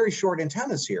dealing with very short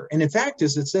antennas here. And in fact,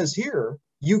 as it says here,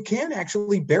 you can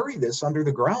actually bury this under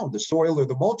the ground, the soil or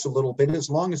the mulch a little bit, as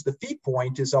long as the feed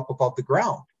point is up above the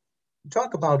ground. You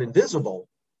talk about invisible,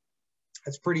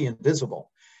 that's pretty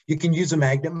invisible. You can use a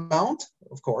magnet mount,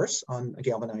 of course, on a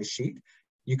galvanized sheet.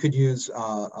 You could use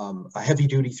a heavy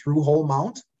duty through hole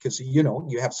mount, because you know,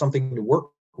 you have something to work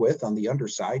with on the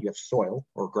underside. You have soil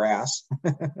or grass,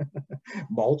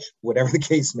 mulch, whatever the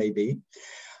case may be.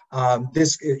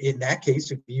 In that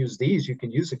case, if you use these, you can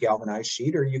use a galvanized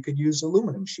sheet, or you could use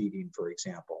aluminum sheeting, for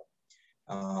example.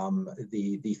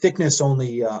 The thickness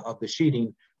only of the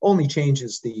sheeting only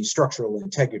changes the structural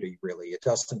integrity, really. It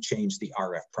doesn't change the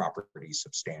RF properties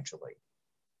substantially.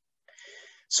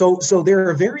 So there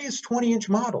are various 20-inch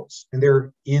models, and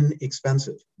they're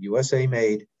inexpensive. USA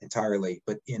made entirely,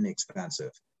 but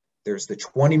inexpensive. There's the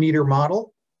 20-meter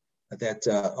model that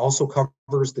also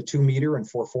covers the 2-meter and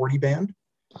 440 band.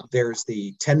 There's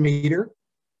the 10-meter,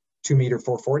 2-meter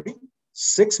 440,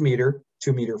 6-meter,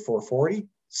 2-meter 440,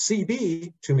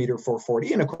 CB, 2-meter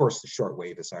 440, and of course the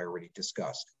shortwave, as I already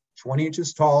discussed. 20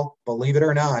 inches tall, believe it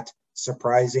or not,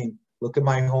 surprising. Look at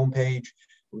my homepage.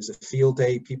 It was a field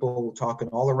day, people talking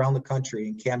all around the country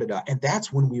in Canada. And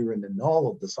that's when we were in the null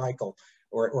of the cycle,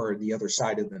 or the other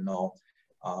side of the null,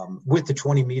 with the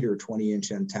 20-meter,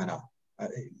 20-inch antenna.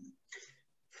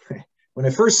 When I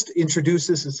first introduced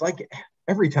this, it's like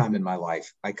every time in my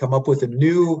life, I come up with a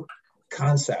new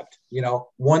concept, you know,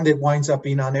 one that winds up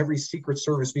being on every Secret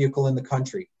Service vehicle in the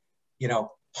country, you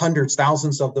know, hundreds,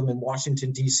 thousands of them in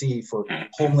Washington, D.C. for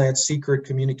Homeland Secret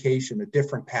communication, a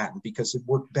different patent because it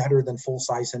worked better than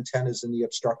full-size antennas in the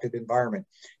obstructed environment.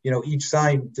 You know, each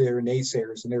side, they're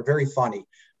naysayers and they're very funny,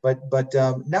 but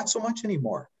not so much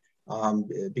anymore.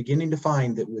 Beginning to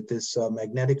find that with this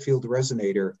magnetic field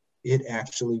resonator, it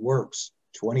actually works.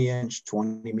 20-inch,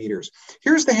 20 meters.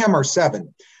 Here's the Hammer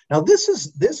 7. Now this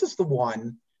is the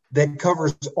one that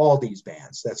covers all these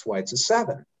bands. That's why it's a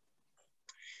 7.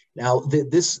 Now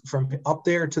this from up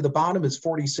there to the bottom is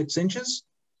 46 inches,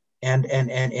 and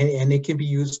it can be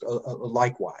used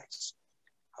likewise.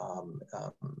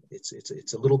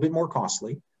 It's a little bit more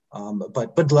costly,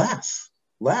 but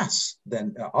less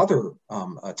than other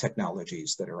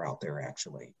technologies that are out there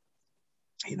actually.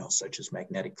 You know, such as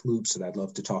magnetic loops that I'd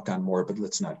love to talk on more, but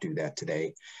let's not do that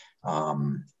today.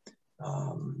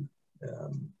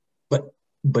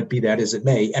 But be that as it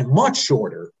may, and much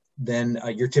shorter than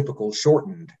your typical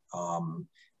shortened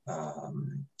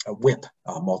whip,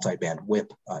 multi-band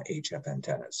whip HF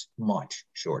antennas, much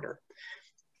shorter.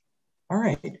 All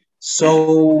right,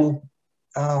 so,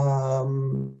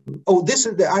 oh, this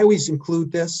is, I always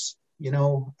include this, you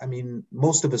know, I mean,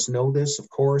 most of us know this, of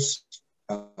course.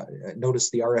 Notice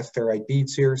the RF ferrite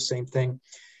beads here, same thing.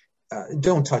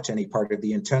 Don't touch any part of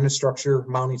the antenna structure,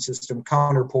 mounting system,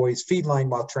 counterpoise, feed line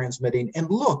while transmitting, and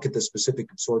look at the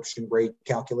specific absorption rate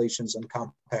calculations on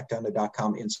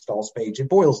compactenda.com installs page. It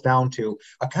boils down to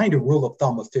a kind of rule of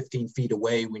thumb of 15 feet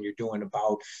away when you're doing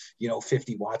about, you know,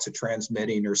 50 watts of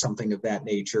transmitting or something of that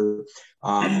nature.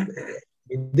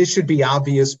 This should be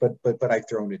obvious, but I've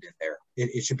thrown it in there.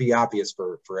 It should be obvious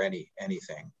for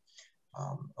anything.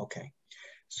 Okay.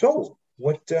 So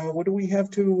what do we have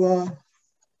to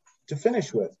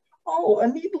finish with? Oh, a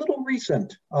neat little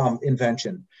recent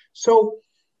invention. So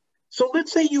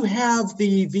let's say you have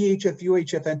the VHF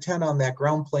UHF antenna on that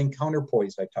ground plane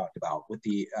counterpoise I talked about with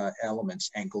the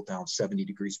elements angled down 70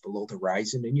 degrees below the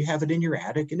horizon, and you have it in your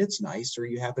attic and it's nice, or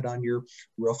you have it on your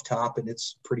rooftop and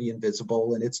it's pretty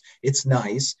invisible and it's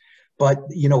nice. But,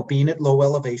 you know, being at low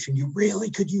elevation, you really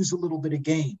could use a little bit of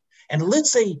gain. And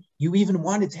let's say you even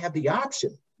wanted to have the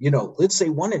option, you know, let's say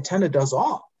one antenna does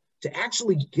off to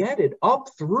actually get it up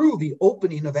through the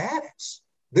opening of attics.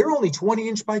 They're only 20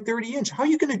 inch by 30 inch. How are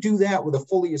you going to do that with a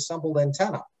fully assembled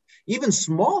antenna? Even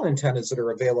small antennas that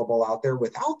are available out there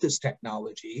without this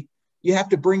technology, you have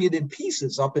to bring it in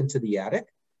pieces up into the attic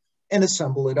and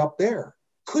assemble it up there.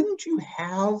 Couldn't you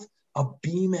have a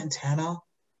beam antenna,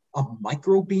 a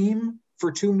micro beam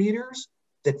for 2 meters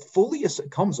that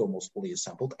comes almost fully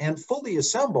assembled, and fully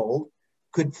assembled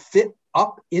could fit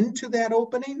up into that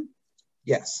opening?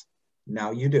 Yes,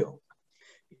 now you do.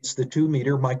 It's the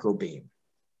 2-meter micro beam.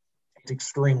 It's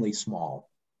extremely small.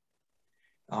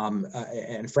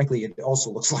 And frankly, it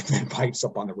also looks like that pipes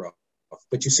up on the roof.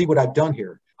 But you see what I've done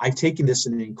here? I've taken this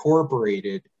and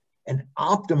incorporated an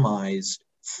optimized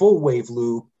full wave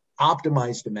loop,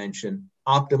 optimized dimension,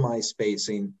 optimized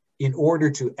spacing, in order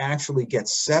to actually get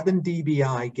 7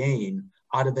 dBi gain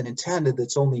out of an antenna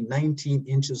that's only 19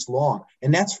 inches long.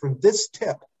 And that's from this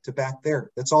tip to back there.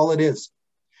 That's all it is.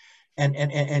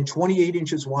 And 28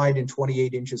 inches wide and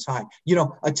 28 inches high. You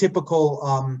know, a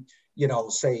typical, you know,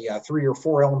 say 3 or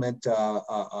 4 element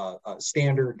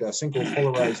standard single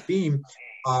polarized beam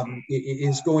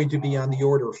is going to be on the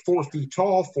order of 4 feet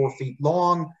tall, 4 feet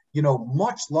long, you know,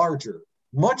 much larger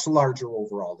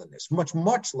overall than this,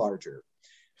 much larger.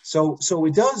 So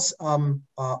it does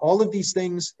all of these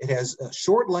things. It has a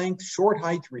short length, short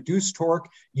height, reduced torque.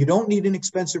 You don't need an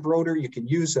expensive rotor. You can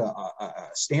use a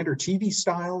standard TV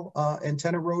style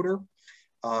antenna rotor.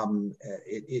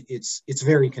 It's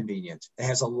very convenient. It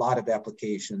has a lot of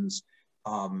applications,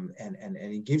 and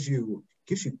it gives you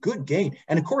Gives you good gain.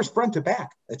 And of course, front to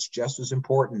back, that's just as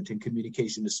important in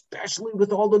communication, especially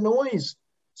with all the noise.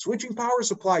 Switching power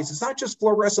supplies. It's not just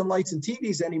fluorescent lights and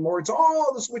TVs anymore. It's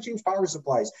all the switching power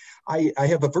supplies. I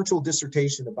have a virtual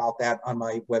dissertation about that on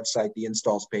my website, the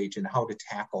installs page, and how to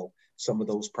tackle some of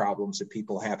those problems that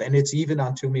people have. And it's even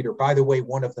on 2 meter. By the way,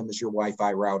 one of them is your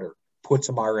Wi-Fi router. Put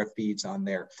some RF beads on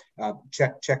there.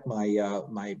 Check my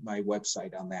my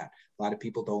website on that. A lot of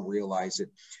people don't realize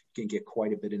it can get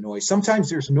quite a bit of noise. Sometimes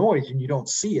there's noise and you don't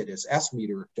see it as S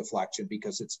meter deflection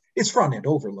because it's front end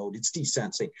overload, it's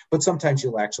desensing. But sometimes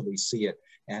you'll actually see it.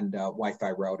 And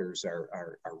Wi-Fi routers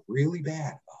are really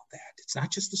bad about that. It's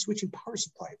not just the switching power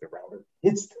supply of the router;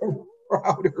 it's the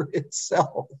router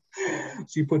itself.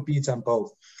 So you put beads on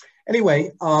both.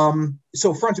 Anyway,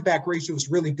 so front to back ratio is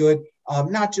really good,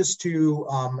 not just to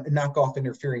knock off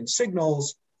interfering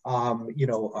signals,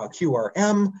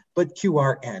 QRM, but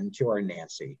QR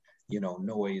Nancy,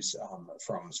 noise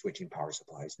from switching power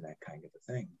supplies and that kind of a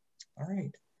thing. All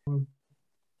right.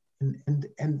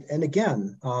 And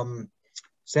again,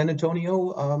 San Antonio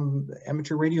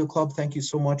Amateur Radio Club, thank you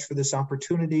so much for this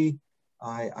opportunity.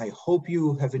 I hope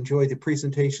you have enjoyed the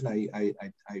presentation. I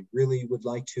really would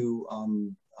like to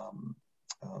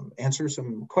answer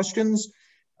some questions,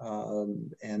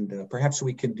 and perhaps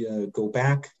we could go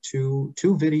back to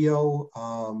video,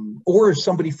 or if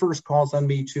somebody first calls on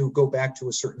me to go back to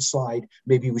a certain slide,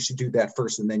 maybe we should do that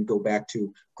first and then go back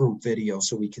to group video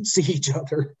so we can see each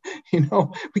other.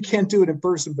 We can't do it in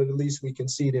person, but at least we can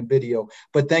see it in video.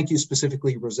 But thank you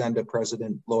specifically, Rosenda,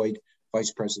 President, Lloyd,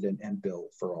 Vice President, and Bill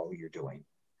for all you're doing.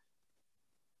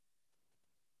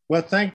 Well, thank